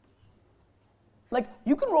 Like,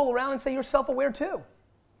 you can roll around and say you're self-aware too.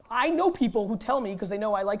 I know people who tell me, because they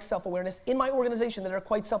know I like self-awareness, in my organization that are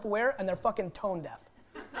quite self-aware and they're fucking tone deaf.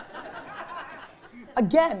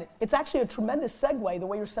 Again, it's actually a tremendous segue, the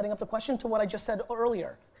way you're setting up the question, to what I just said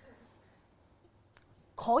earlier.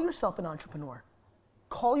 Call yourself an entrepreneur.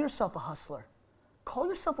 Call yourself a hustler. Call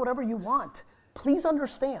yourself whatever you want. Please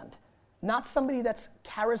understand, not somebody that's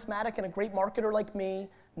charismatic and a great marketer like me,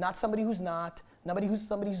 not somebody who's not, somebody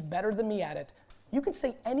who's better than me at it. You can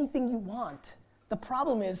say anything you want. The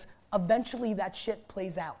problem is, eventually that shit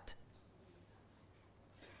plays out.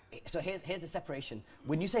 So here's the separation.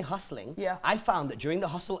 When you say hustling, yeah. I found that during the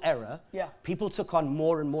hustle era, yeah. people took on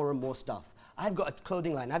more and more and more stuff. I've got a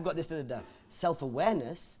clothing line, I've got this,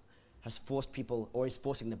 Self-awareness has forced people, or is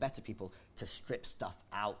forcing the better people, to strip stuff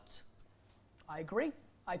out. I agree.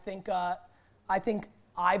 I think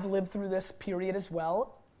I've lived through this period as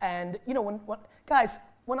well. And you know, guys,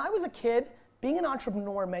 when I was a kid, being an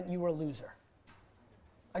entrepreneur meant you were a loser.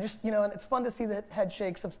 And it's fun to see the head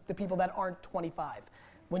shakes of the people that aren't 25.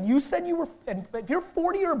 When you said you were, and if you're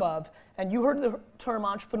 40 or above, and you heard the term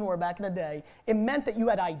entrepreneur back in the day, it meant that you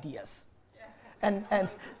had ideas. And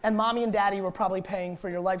mommy and daddy were probably paying for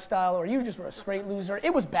your lifestyle, or you just were a straight loser.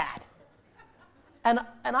 It was bad. And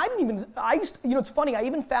I didn't even, it's funny, I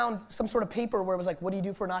even found some sort of paper where it was like, what do you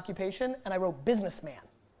do for an occupation? And I wrote businessman,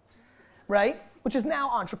 right? Which is now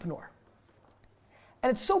entrepreneur. And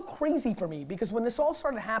it's so crazy for me, because when this all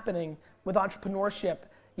started happening with entrepreneurship,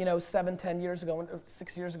 7, 10 years ago,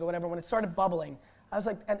 6 years ago, whatever, when it started bubbling, I was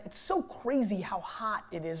like, and it's so crazy how hot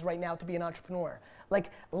it is right now to be an entrepreneur. Like,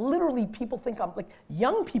 literally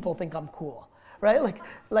young people think I'm cool, right?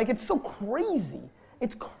 Like it's so crazy.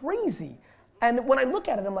 It's crazy. And when I look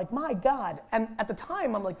at it, I'm like, my God. And at the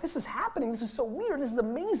time, I'm like, this is happening. This is so weird. This is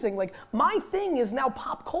amazing. Like, my thing is now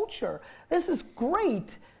pop culture. This is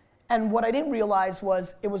great. And what I didn't realize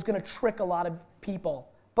was it was going to trick a lot of people,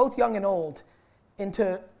 both young and old,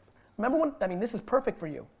 into, this is perfect for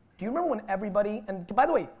you. Do you remember when everybody, and by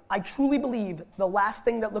the way, I truly believe the last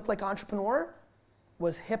thing that looked like entrepreneur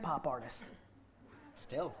was hip hop artist.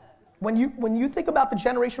 Still. When you think about the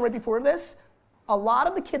generation right before this, a lot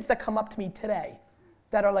of the kids that come up to me today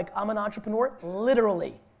that are like, I'm an entrepreneur,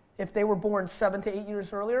 literally, if they were born 7 to 8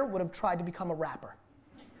 years earlier, would have tried to become a rapper.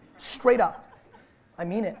 Straight up. I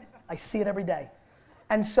mean it. I see it every day.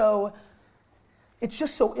 And so, it's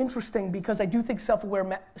just so interesting, because I do think so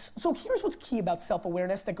here's what's key about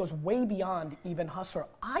self-awareness that goes way beyond even hustler.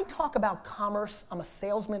 I talk about commerce, I'm a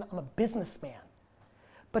salesman, I'm a businessman.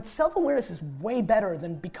 But self-awareness is way better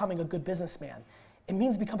than becoming a good businessman. It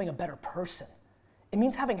means becoming a better person. It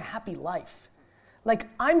means having a happy life. Like,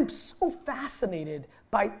 I'm so fascinated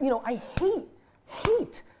by, I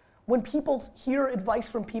hate when people hear advice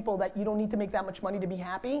from people that you don't need to make that much money to be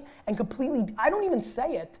happy, and I don't even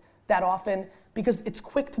say it that often, because it's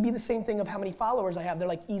quick to be the same thing of how many followers I have. They're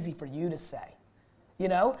like, easy for you to say,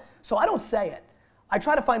 So I don't say it. I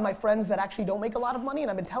try to find my friends that actually don't make a lot of money, and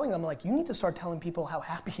I've been telling them, like, you need to start telling people how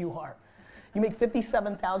happy you are. You make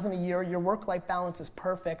 $57,000 a year, your work-life balance is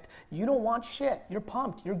perfect, you don't want shit, you're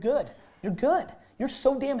pumped, you're good, you're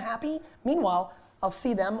so damn happy. Meanwhile, I'll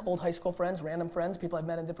see them, old high school friends, random friends, people I've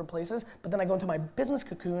met in different places, but then I go into my business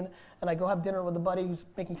cocoon, and I go have dinner with a buddy who's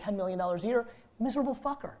making $10 million a year, miserable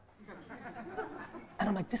fucker. And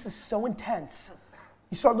I'm like, this is so intense.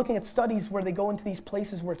 You start looking at studies where they go into these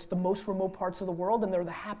places where it's the most remote parts of the world, and they're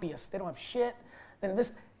the happiest. They don't have shit. They're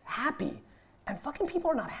this happy. And fucking people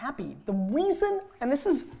are not happy. The reason, and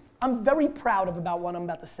I'm very proud about what I'm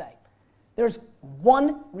about to say. There's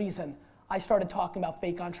one reason I started talking about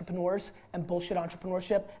fake entrepreneurs and bullshit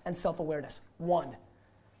entrepreneurship and self-awareness. One,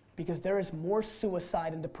 because there is more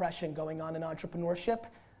suicide and depression going on in entrepreneurship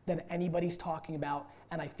than anybody's talking about,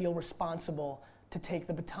 and I feel responsible to take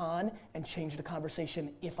the baton and change the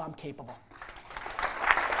conversation if I'm capable.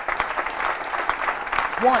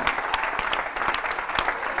 One,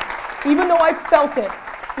 even though I felt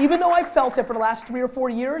it for the last 3 or 4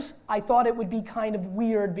 years, I thought it would be kind of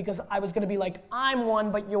weird, because I was gonna be like, I'm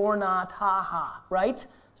one, but you're not, ha ha, right?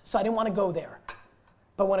 So I didn't wanna go there.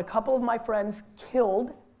 But when a couple of my friends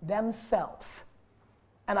killed themselves,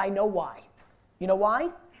 and I know why. You know why?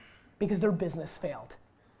 because their business failed.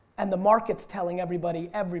 And the market's telling everybody,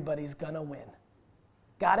 everybody's gonna win.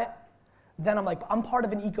 Got it? Then I'm like, I'm part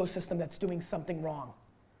of an ecosystem that's doing something wrong.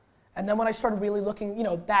 And then when I started really looking, you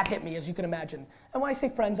know, that hit me, as you can imagine. And when I say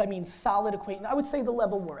friends, I mean solid acquaintance. I would say the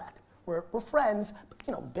level we're at. We're friends, but,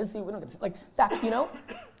 you know, busy, we don't get, like, that, you know?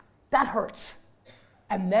 That hurts.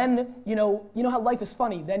 And then, you know how life is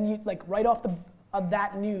funny. Then you, like, right off of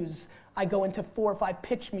that news, I go into 4 or 5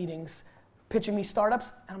 pitch meetings, pitching me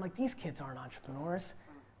startups, and I'm like, these kids aren't entrepreneurs.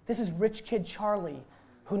 This is rich kid Charlie,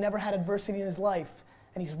 who never had adversity in his life,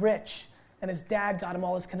 and he's rich, and his dad got him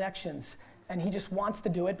all his connections, and he just wants to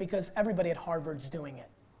do it because everybody at Harvard's doing it,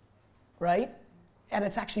 right? And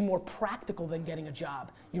it's actually more practical than getting a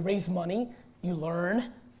job. You raise money, you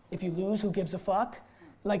learn. If you lose, who gives a fuck?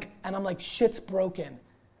 Like, and I'm like, shit's broken.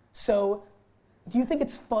 So, do you think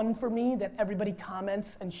it's fun for me that everybody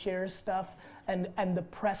comments and shares stuff and the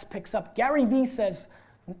press picks up? Gary Vee says,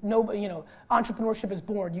 no, you know, entrepreneurship is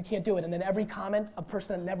born, you can't do it. And then every comment, a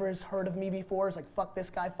person that never has heard of me before is like, fuck this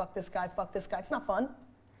guy, fuck this guy, fuck this guy. It's not fun.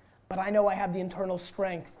 But I know I have the internal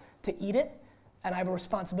strength to eat it, and I have a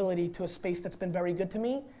responsibility to a space that's been very good to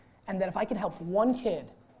me, and that if I can help one kid,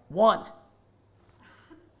 one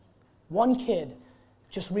kid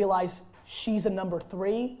just realize she's a number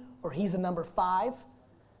 3 or he's a number 5,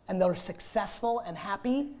 and they're successful and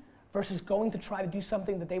happy, versus going to try to do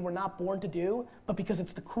something that they were not born to do, but because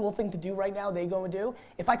it's the cool thing to do right now, they go and do.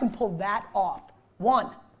 If I can pull that off, one,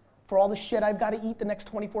 for all the shit I've got to eat the next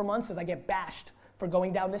 24 months as I get bashed for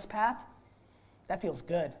going down this path, that feels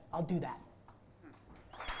good. I'll do that.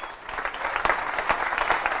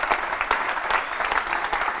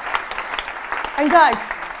 And guys,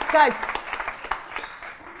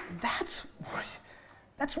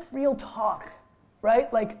 that's real talk,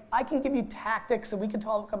 right? Like, I can give you tactics, and we can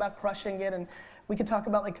talk about crushing it, and we can talk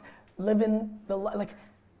about like living the like.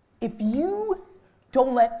 If you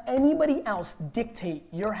don't let anybody else dictate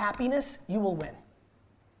your happiness, you will win.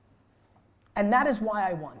 And that is why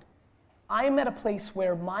I won. I am at a place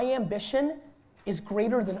where my ambition is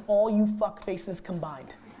greater than all you fuck faces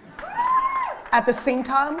combined. At the same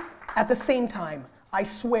time, I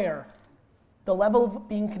swear, the level of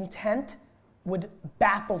being content would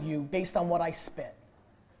baffle you based on what I spit.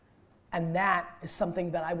 And that is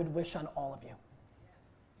something that I would wish on all of you,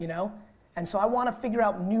 you know? And so I want to figure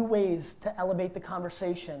out new ways to elevate the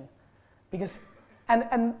conversation, because,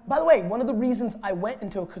 and by the way, one of the reasons I went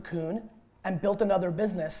into a cocoon and built another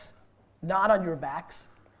business, not on your backs,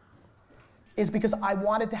 is because I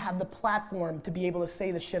wanted to have the platform to be able to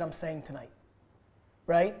say the shit I'm saying tonight,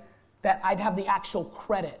 right? That I'd have the actual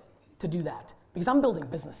credit to do that, because I'm building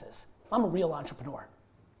businesses. I'm a real entrepreneur.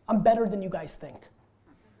 I'm better than you guys think.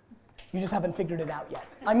 You just haven't figured it out yet.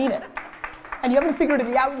 I mean it. And you haven't figured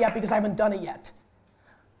it out yet because I haven't done it yet.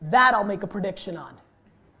 That I'll make a prediction on.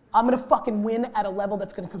 I'm gonna fucking win at a level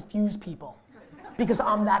that's gonna confuse people, because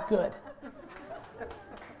I'm that good.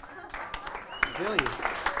 I feel you.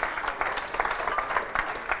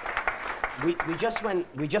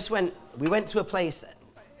 We went to a place.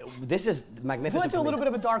 This is magnificent. We went to a little bit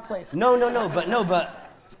of a dark place. But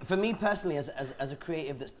for me personally, as a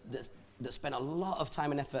creative that spent a lot of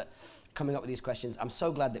time and effort coming up with these questions, I'm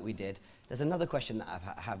so glad that we did. There's another question that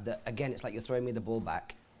I have that, again, it's like you're throwing me the ball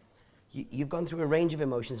back. You've gone through a range of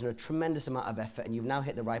emotions and a tremendous amount of effort, and you've now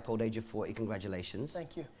hit the ripe old age of 40. Congratulations.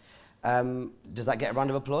 Thank you. Does that get a round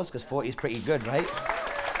of applause? Because 40 is pretty good, right?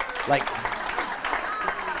 Like,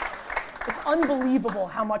 it's unbelievable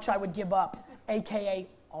how much I would give up, AKA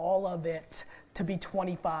all of it, to be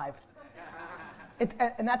 25.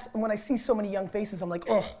 And that's when I see so many young faces, I'm like,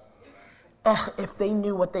 if they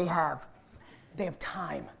knew what they have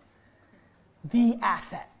time. The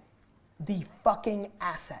asset, the fucking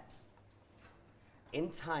asset.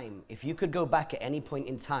 In time, if you could go back at any point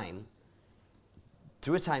in time,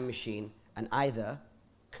 through a time machine, and either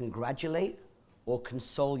congratulate or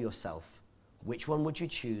console yourself, which one would you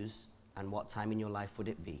choose, and what time in your life would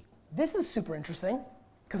it be? This is super interesting,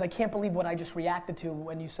 because I can't believe what I just reacted to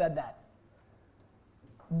when you said that.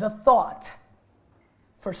 The thought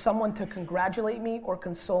for someone to congratulate me or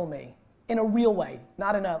console me in a real way,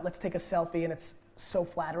 not in a let's take a selfie and it's so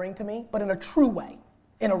flattering to me, but in a true way,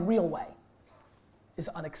 in a real way, is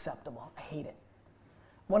unacceptable. I hate it.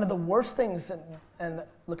 One of the worst things, and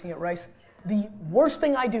looking at Rice, the worst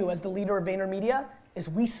thing I do as the leader of VaynerMedia is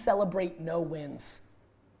we celebrate no wins.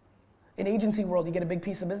 In agency world, you get a big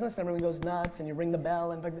piece of business and everyone goes nuts and you ring the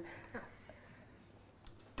bell and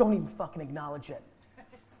don't even fucking acknowledge it.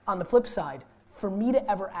 On the flip side, for me to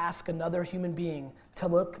ever ask another human being to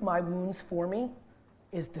lick my wounds for me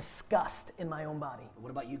is disgust in my own body. What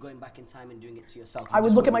about you going back in time and doing it to yourself? I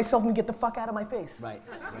would look at myself and get the fuck out of my face. Right.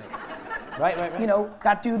 Right. You know,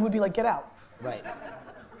 that dude would be like, get out. Right.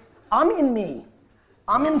 I'm in me.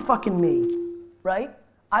 I'm in fucking me, right?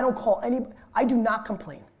 I don't call I do not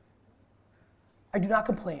complain. I do not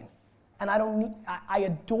complain. And I don't need, I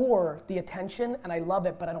adore the attention and I love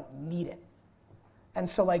it, but I don't need it. And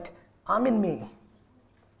so like, I'm in me.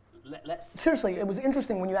 Seriously, it was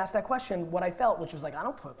interesting when you asked that question, what I felt, which was like, I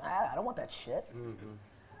don't want that shit. Mm-hmm.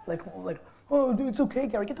 Like, oh, dude, it's okay,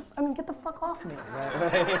 Gary. Get the fuck off me.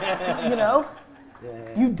 Right. You know?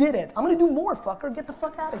 Yeah. You did it. I'm gonna do more, fucker. Get the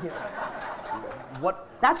fuck out of here. What?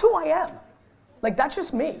 That's who I am. Like, that's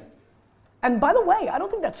just me. And by the way, I don't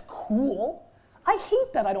think that's cool. I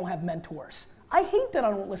hate that I don't have mentors. I hate that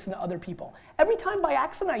I don't listen to other people. Every time by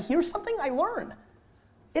accident I hear something, I learn.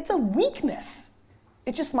 It's a weakness.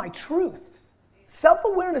 It's just my truth.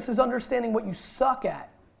 Self-awareness is understanding what you suck at.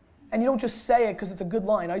 And you don't just say it because it's a good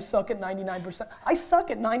line. I suck at 99%. I suck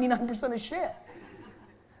at 99% of shit.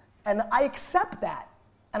 And I accept that.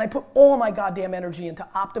 And I put all my goddamn energy into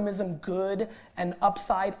optimism, good, and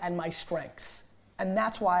upside, and my strengths. And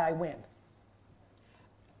that's why I win.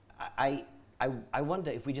 I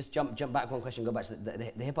wonder if we just jump back one question, go back to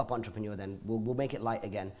the hip hop entrepreneur. Then we'll make it light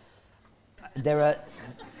again. There are,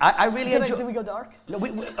 I really enjoy. Did we go dark? No,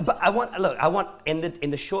 but I want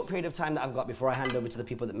in the short period of time that I've got before I hand over to the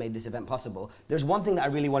people that made this event possible. There's one thing that I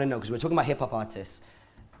really want to know because we're talking about hip hop artists.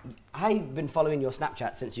 I've been following your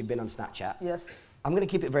Snapchat since you've been on Snapchat. Yes. I'm going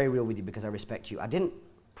to keep it very real with you because I respect you. I didn't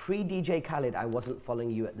pre-DJ Khaled. I wasn't following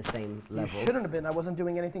you at the same level. You shouldn't have been. I wasn't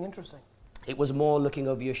doing anything interesting. It was more looking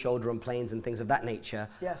over your shoulder on planes and things of that nature.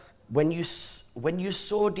 Yes. When you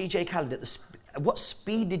saw DJ Khaled, at what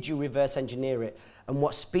speed did you reverse engineer it? And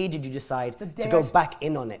what speed did you decide to go back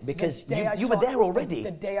in on it? Because you were there already. The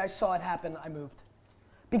day I saw it happen, I moved.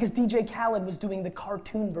 Because DJ Khaled was doing the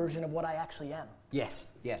cartoon version of what I actually am. Yes,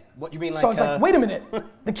 yeah. What do you mean like... So I was like, wait a minute.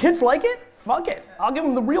 The kids like it? Fuck it. I'll give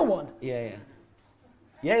them the real one. Yeah.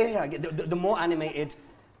 The more animated,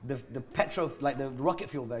 the petrol, like the rocket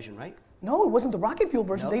fuel version, right? No, it wasn't the rocket fuel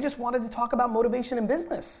version. No? They just wanted to talk about motivation in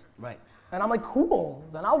business. Right. And I'm like, cool,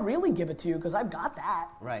 then I'll really give it to you because I've got that.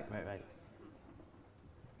 Right.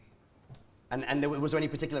 And was there any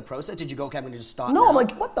particular process? Did you go, Kevin, and just start? No, now? I'm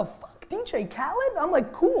like, what the fuck, DJ Khaled? I'm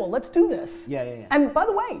like, cool, let's do this. Yeah. And by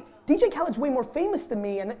the way, DJ Khaled's way more famous than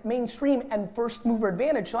me and mainstream and first mover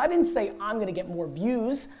advantage. So I didn't say I'm gonna get more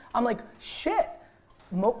views. I'm like, shit.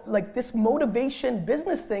 Like this motivation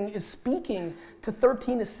business thing is speaking to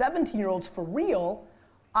 13 to 17-year-olds for real.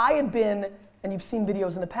 I had been, and you've seen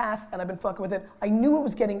videos in the past, and I've been fucking with it. I knew it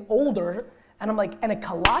was getting older, and I'm like, and it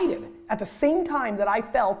collided. At the same time that I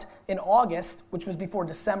felt in August, which was before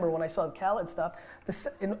December when I saw the Khaled stuff,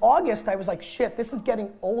 in August I was like, shit, this is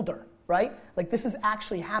getting older, right? Like this is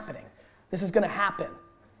actually happening. This is gonna happen.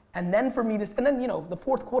 And then for me to, and then the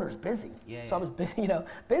fourth quarter is busy. So I was busy,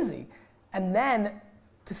 busy. And then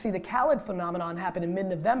to see the Khaled phenomenon happen in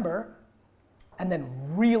mid-November, and then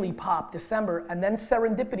really pop December, and then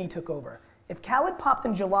serendipity took over. If Khaled popped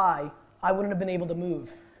in July, I wouldn't have been able to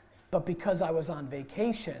move. But because I was on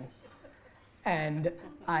vacation, and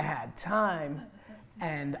I had time,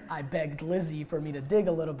 and I begged Lizzie for me to dig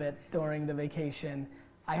a little bit during the vacation,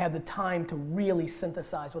 I had the time to really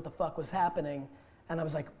synthesize what the fuck was happening, and I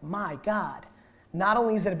was like, my God, not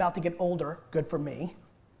only is it about to get older, good for me,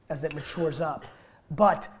 as it matures up,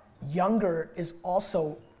 but younger is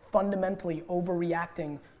also fundamentally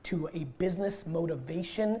overreacting to a business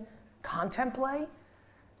motivation content play.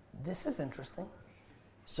 This is interesting.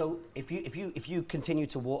 So if you continue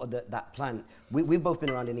to water that plant, we've both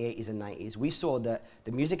been around in the 80s and 90s. We saw that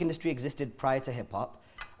the music industry existed prior to hip hop,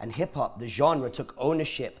 and hip hop, the genre, took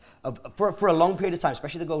ownership of for a long period of time,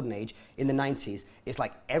 especially the golden age in the 90s. It's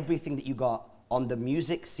like everything that you got on the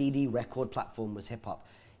music CD record platform was hip hop.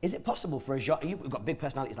 Is it possible for a genre, you've got big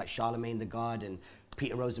personalities like Charlemagne the God and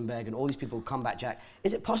Peter Rosenberg and all these people, Combat Jack.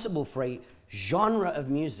 Is it possible for a genre of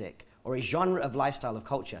music or a genre of lifestyle of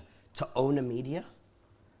culture to own a media?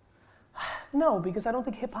 No, because I don't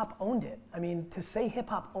think hip hop owned it. I mean, to say hip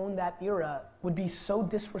hop owned that era would be so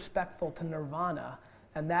disrespectful to Nirvana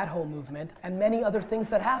and that whole movement and many other things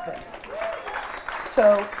that happened.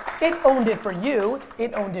 So it owned it for you,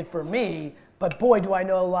 it owned it for me. But boy, do I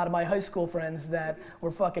know a lot of my high school friends that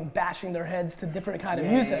were fucking bashing their heads to different kind of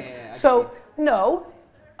music. So no,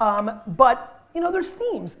 but there's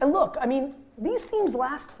themes. And look, I mean, these themes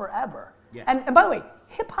last forever. Yeah. And by the way,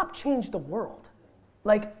 hip hop changed the world.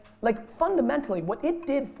 Like fundamentally, what it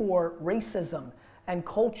did for racism and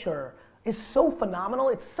culture is so phenomenal.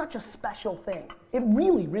 It's such a special thing. It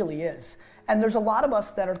really, really is. And there's a lot of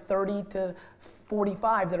us that are 30 to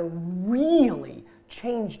 45 that are really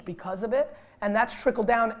changed because of it. And that's trickled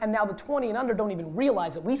down. And now the 20 and under don't even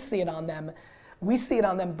realize it. We see it on them.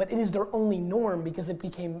 But it is their only norm because it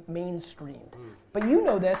became mainstreamed. But you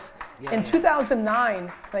know this, in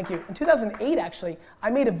 2009, thank you, in 2008 actually, I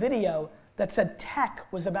made a video that said tech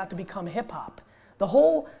was about to become hip hop. The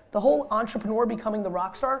whole entrepreneur becoming the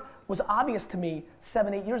rock star was obvious to me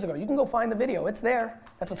 7, 8 years ago. You can go find the video, it's there.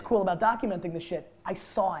 That's what's cool about documenting this shit. I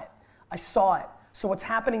saw it. So what's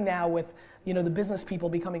happening now with the business people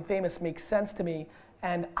becoming famous makes sense to me.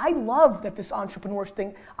 And I love that this entrepreneurship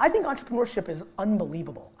thing, I think entrepreneurship is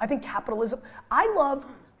unbelievable. I think capitalism, I love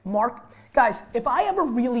guys, if I ever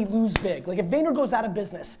really lose big, like if Vayner goes out of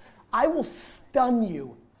business, I will stun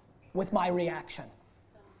you with my reaction.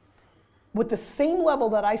 With the same level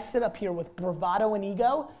that I sit up here with bravado and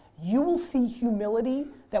ego, you will see humility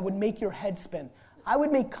that would make your head spin. I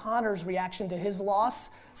would make Connor's reaction to his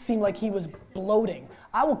loss seem like he was bloating.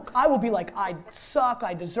 I will be like, I suck,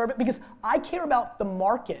 I deserve it, because I care about the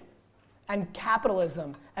market and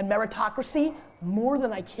capitalism and meritocracy more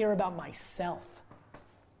than I care about myself.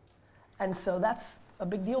 And so that's a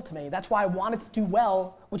big deal to me. That's why I wanted to do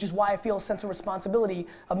well, which is why I feel a sense of responsibility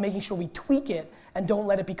of making sure we tweak it and don't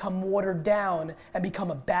let it become watered down and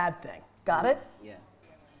become a bad thing. Got it? Yeah.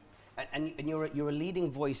 And you're a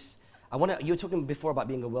leading voice. You were talking before about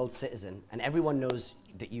being a world citizen, and everyone knows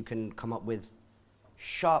that you can come up with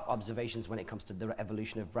sharp observations when it comes to the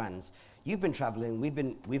evolution of brands. You've been traveling,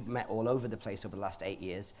 we've met all over the place over the last 8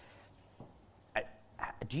 years.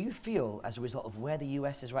 Do you feel, as a result of where the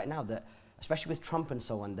US is right now, that, especially with Trump and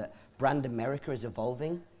so on, that brand America is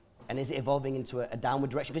evolving? And is it evolving into a downward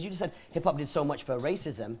direction? Because you just said hip-hop did so much for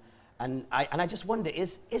racism, and I just wonder,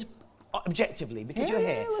 is objectively, because you're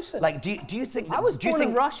here, listen, like, do you think... I was born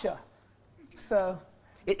in Russia, so...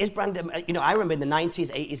 Is brand, I remember in the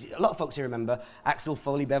 90s, 80s, a lot of folks here remember Axel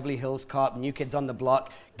Foley, Beverly Hills Cop, New Kids on the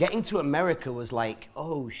Block. Getting to America was like,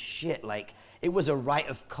 oh shit, like, it was a rite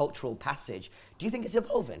of cultural passage. Do you think it's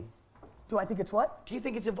evolving? Do I think it's what? Do you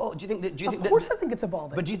think it's evolving? Do you think that? Of course I think it's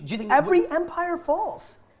evolving. But do you think every empire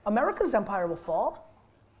falls? America's empire will fall.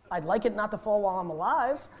 I'd like it not to fall while I'm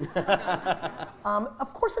alive.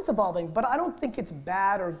 Of course it's evolving, but I don't think it's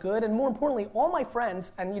bad or good. And more importantly, all my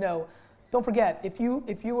friends, and don't forget, if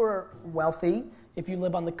you are wealthy, if you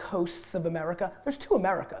live on the coasts of America, there's 2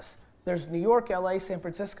 Americas. There's New York, LA, San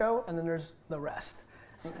Francisco, and then there's the rest.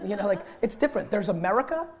 It's different. There's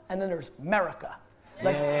America, and then there's America.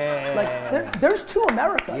 There's 2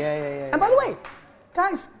 Americas. And by the way,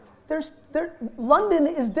 guys, London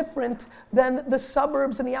is different than the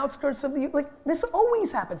suburbs and the outskirts of this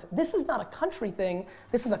always happens. This is not a country thing.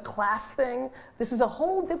 This is a class thing. This is a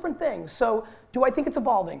whole different thing. So do I think it's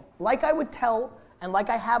evolving? Like I would tell, and like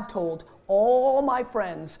I have told all my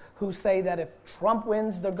friends who say that if Trump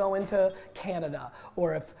wins, they're going to Canada,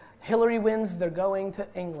 or if Hillary wins, they're going to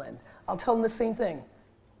England. I'll tell them the same thing.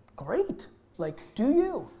 Great, do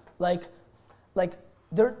you?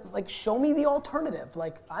 Show me the alternative.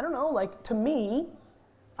 I don't know, to me,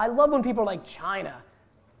 I love when people are like, China.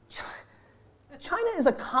 China is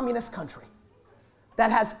a communist country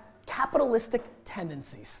that has capitalistic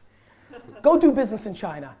tendencies. Go do business in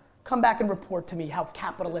China. Come back and report to me how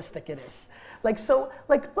capitalistic it is.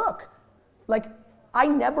 Look, I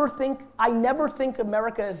never think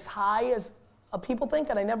America is high as people think,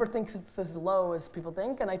 and I never think it's as low as people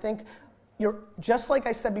think, and I think you're, just like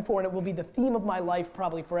I said before, and it will be the theme of my life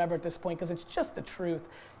probably forever at this point, because it's just the truth.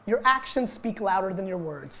 Your actions speak louder than your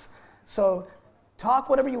words. So talk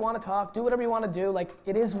whatever you want to talk, do whatever you want to do,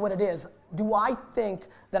 it is what it is. Do I think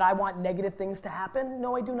that I want negative things to happen?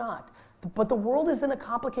 No, I do not. But the world is in a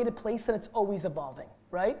complicated place and it's always evolving,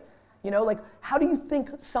 right? How do you think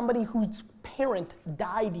somebody whose parent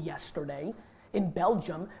died yesterday in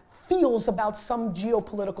Belgium feels about some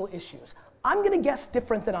geopolitical issues? I'm gonna guess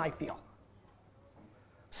different than I feel.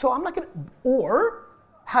 So I'm not gonna, or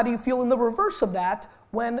how do you feel in the reverse of that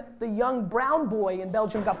when the young brown boy in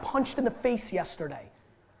Belgium got punched in the face yesterday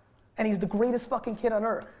and he's the greatest fucking kid on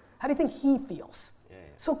earth? How do you think he feels?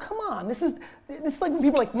 So come on, this is like when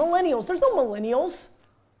people are like, millennials. There's no millennials.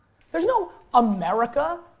 There's no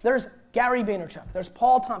America. There's Gary Vaynerchuk. There's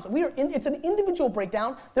Paul Thompson. It's an individual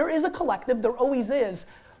breakdown. There is a collective. There always is.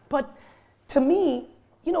 But to me,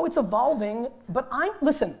 it's evolving. But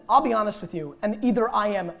listen, I'll be honest with you. And either I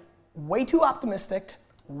am way too optimistic,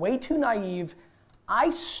 way too naive.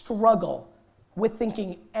 I struggle with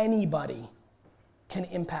thinking anybody can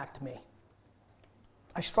impact me.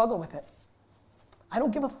 I struggle with it. I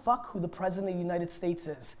don't give a fuck who the president of the United States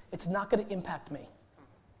is. It's not going to impact me.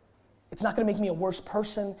 It's not gonna make me a worse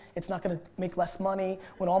person. It's not gonna make less money.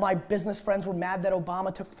 When all my business friends were mad that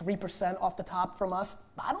Obama took 3% off the top from us,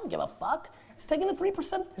 I don't give a fuck. He's taking the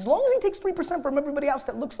 3%. As long as he takes 3% from everybody else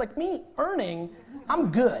that looks like me earning,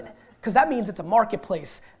 I'm good. Because that means it's a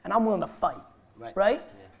marketplace and I'm willing to fight, right?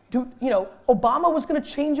 Yeah. Dude, you know, Obama was gonna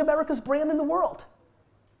change America's brand in the world.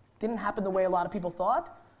 Didn't happen the way a lot of people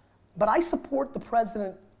thought, but I support the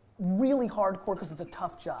president really hardcore because it's a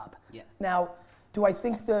tough job. Yeah. Now, do I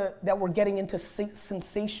think that we're getting into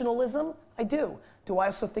sensationalism? I do. Do I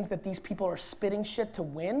also think that these people are spitting shit to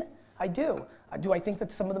win? I do. Do I think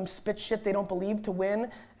that some of them spit shit they don't believe to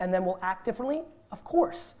win and then will act differently? Of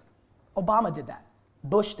course. Obama did that.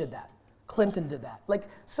 Bush did that. Clinton did that. Like,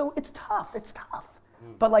 so it's tough.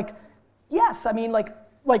 But like, yes, I mean, like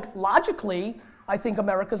logically, I think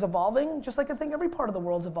America's evolving, just like I think every part of the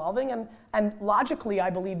world's evolving, and logically, I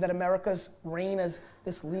believe that America's reign as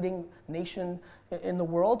this leading nation in the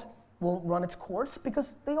world will run its course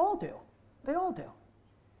because they all do. They all do.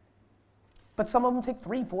 But some of them take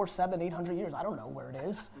 3, 4, 7, 800 years. I don't know where it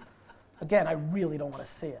is. Again, I really don't want to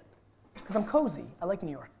see it because I'm cozy. I like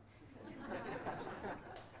New York.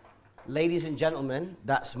 Ladies and gentlemen,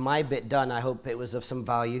 that's my bit done. I hope it was of some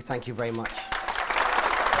value. Thank you very much.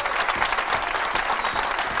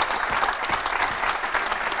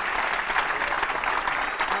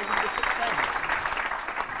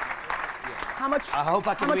 I hope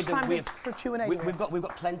I can read them. We have for Q&A. We've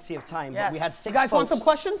got plenty of time. Yes. But we had 6 you guys folks. Want some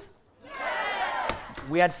questions? Yeah.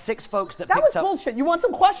 We had 6 folks that picked was up. Bullshit. You want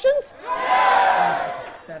some questions? Yeah.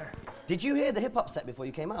 Better. Did you hear the hip hop set before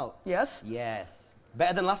you came out? Yes. Yes.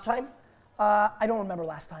 Better than last time? I don't remember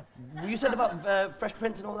last time. You said about Fresh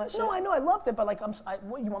Prince and all that shit? No, I know, I loved it, but like,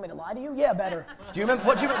 what, you want me to lie to you? Yeah, better. Do you remember?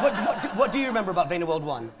 What do you remember about Vaynerworld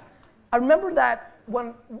 1? I remember that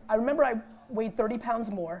I weighed 30 pounds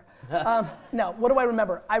more. No, what do I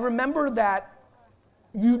remember? I remember that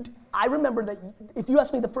if you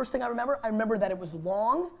ask me the first thing I remember that it was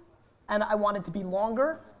long, and I wanted to be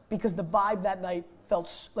longer because the vibe that night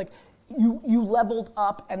felt like you leveled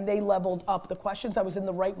up and they leveled up the questions. I was in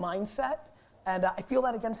the right mindset, and I feel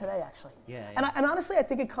that again today, actually. Yeah. And honestly, I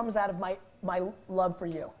think it comes out of my love for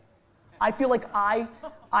you. I feel like I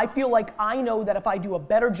know that if I do a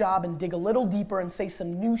better job and dig a little deeper and say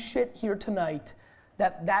some new shit here tonight,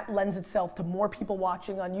 that lends itself to more people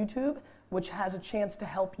watching on YouTube, which has a chance to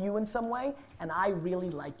help you in some way, and I really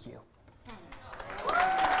like you.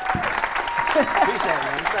 Appreciate it,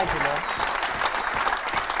 man. Thank you, man.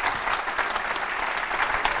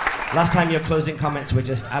 Last time, your closing comments were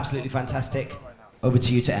just absolutely fantastic. Over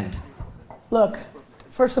to you to end. Look,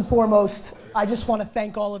 first and foremost, I just want to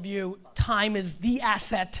thank all of you. Time is the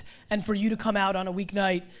asset, and for you to come out on a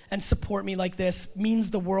weeknight and support me like this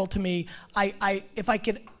means the world to me. If I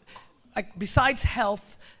could, besides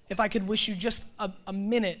health, if I could wish you just a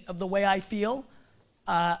minute of the way I feel,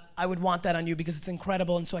 I would want that on you because it's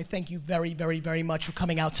incredible, and so I thank you very, very, very much for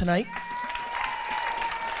coming out tonight.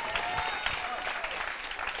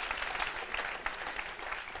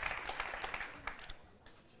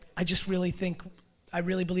 I just really think, I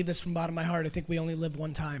really believe this from the bottom of my heart. I think we only live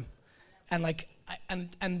one time, and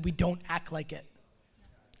and we don't act like it.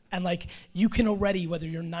 And like, you can already, whether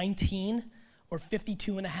you're 19 or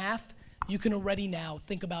 52 and a half, you can already now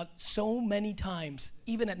think about so many times,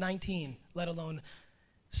 even at 19, let alone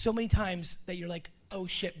so many times that you're like, oh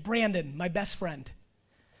shit. Brandon, my best friend,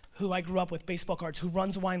 who I grew up with, baseball cards, who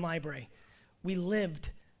runs a wine library. I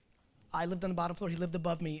lived on the bottom floor, he lived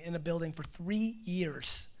above me in a building for 3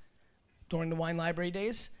 years during the wine library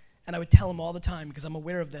days, and I would tell him all the time, because I'm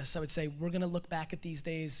aware of this, I would say, we're gonna look back at these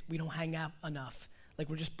days, we don't hang out enough. Like,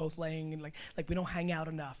 we're just both laying, and like we don't hang out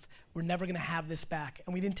enough. We're never gonna have this back,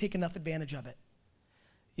 and we didn't take enough advantage of it.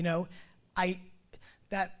 You know,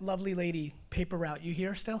 that lovely lady, Paper Route, you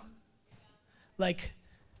here still? Like,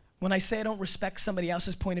 when I say I don't respect somebody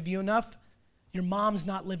else's point of view enough, your mom's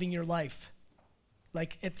not living your life.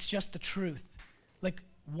 Like, it's just the truth. Like,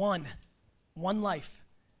 one life.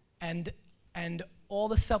 And all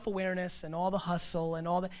the self-awareness and all the hustle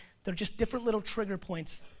and they're just different little trigger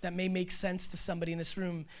points that may make sense to somebody in this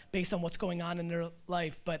room based on what's going on in their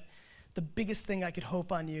life. But the biggest thing I could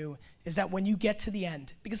hope on you is that when you get to the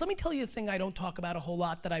end, because let me tell you a thing I don't talk about a whole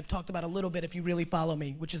lot that I've talked about a little bit if you really follow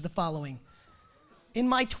me, which is the following. In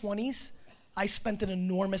my 20s, I spent an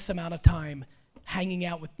enormous amount of time hanging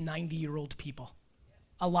out with 90-year-old people.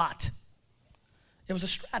 A lot. It was a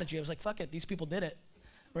strategy. I was like, fuck it, these people did it.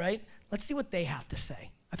 Right? Let's see what they have to say.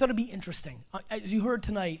 I thought it'd be interesting. As you heard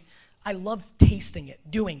tonight, I love tasting it,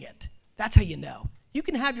 doing it. That's how you know. You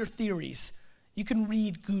can have your theories. You can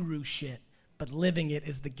read guru shit, but living it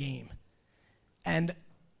is the game. And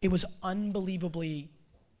it was unbelievably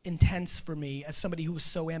intense for me as somebody who was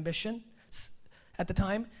so ambitious at the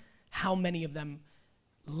time, how many of them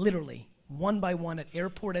literally, one by one, at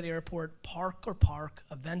airport, park or park,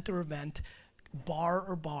 event or event, bar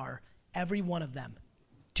or bar, every one of them,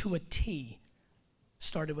 to a T,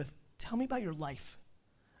 started with, tell me about your life.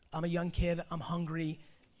 I'm a young kid, I'm hungry,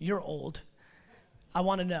 you're old. I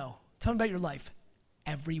wanna know, tell me about your life.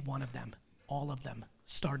 Every one of them, all of them,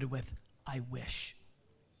 started with, I wish.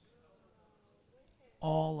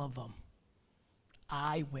 All of them.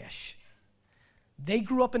 I wish. They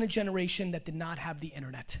grew up in a generation that did not have the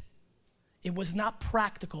internet. It was not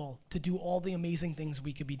practical to do all the amazing things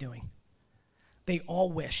we could be doing. They all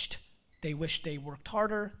wished. They wished they worked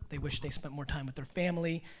harder. They wished they spent more time with their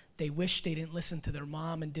family. They wished they didn't listen to their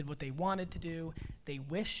mom and did what they wanted to do. They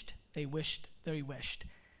wished, they wished, they wished.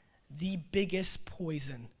 The biggest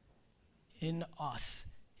poison in us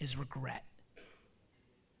is regret.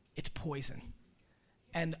 It's poison.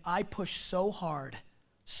 And I push so hard,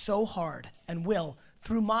 and will,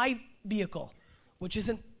 through my vehicle, which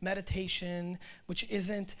isn't meditation, which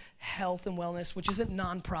isn't health and wellness, which isn't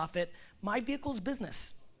nonprofit. My vehicle's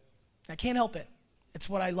business. I can't help it. It's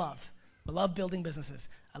what I love. I love building businesses.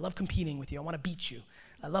 I love competing with you. I want to beat you.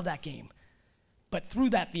 I love that game. But through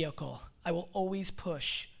that vehicle, I will always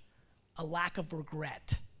push a lack of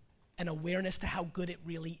regret and awareness to how good it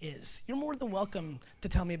really is. You're more than welcome to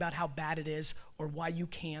tell me about how bad it is or why you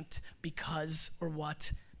can't, because or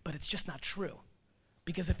what, but it's just not true.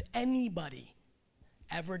 Because if anybody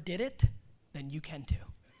ever did it, then you can too.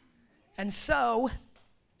 And so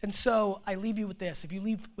I leave you with this. If you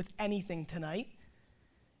leave with anything tonight,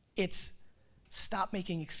 it's stop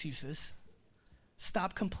making excuses,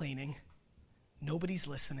 stop complaining. Nobody's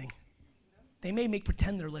listening. They may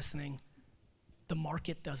pretend they're listening. The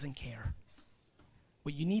market doesn't care.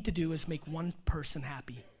 What you need to do is make one person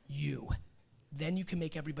happy, you. Then you can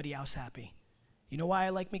make everybody else happy. You know why I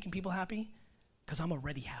like making people happy? Because I'm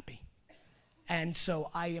already happy. And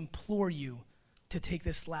so I implore you to take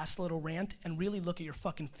this last little rant and really look at your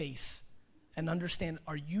fucking face and understand,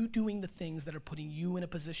 are you doing the things that are putting you in a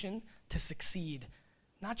position to succeed,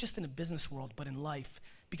 not just in a business world, but in life?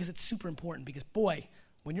 Because it's super important, because boy,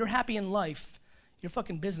 when you're happy in life, your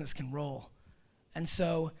fucking business can roll. And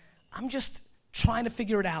so I'm just trying to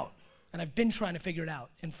figure it out. And I've been trying to figure it out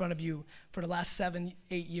in front of you for the last 7-8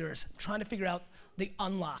 years, trying to figure out the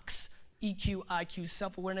unlocks, EQ, IQ,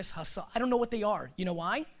 self-awareness, hustle. I don't know what they are. You know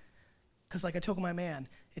why? Because like I told my man,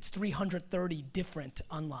 it's 330 different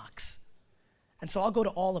unlocks. And so I'll go to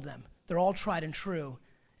all of them. They're all tried and true.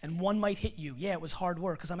 And one might hit you. Yeah, it was hard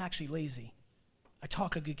work because I'm actually lazy. I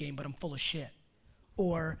talk a good game, but I'm full of shit.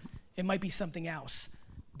 Or it might be something else.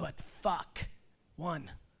 But fuck, one.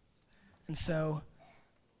 And so,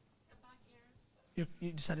 you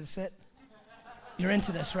decided to sit? You're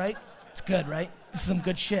into this, right? It's good, right? This is some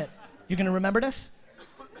good shit. You're gonna remember this?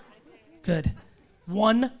 Good.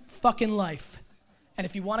 One fucking life. And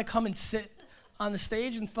if you wanna come and sit on the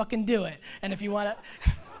stage, and fucking do it. And if you wanna,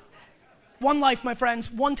 one life, my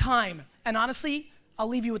friends, one time. And honestly, I'll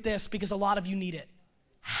leave you with this because a lot of you need it.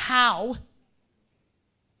 How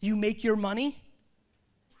you make your money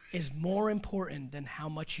is more important than how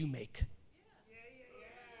much you make.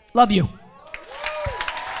 Love you.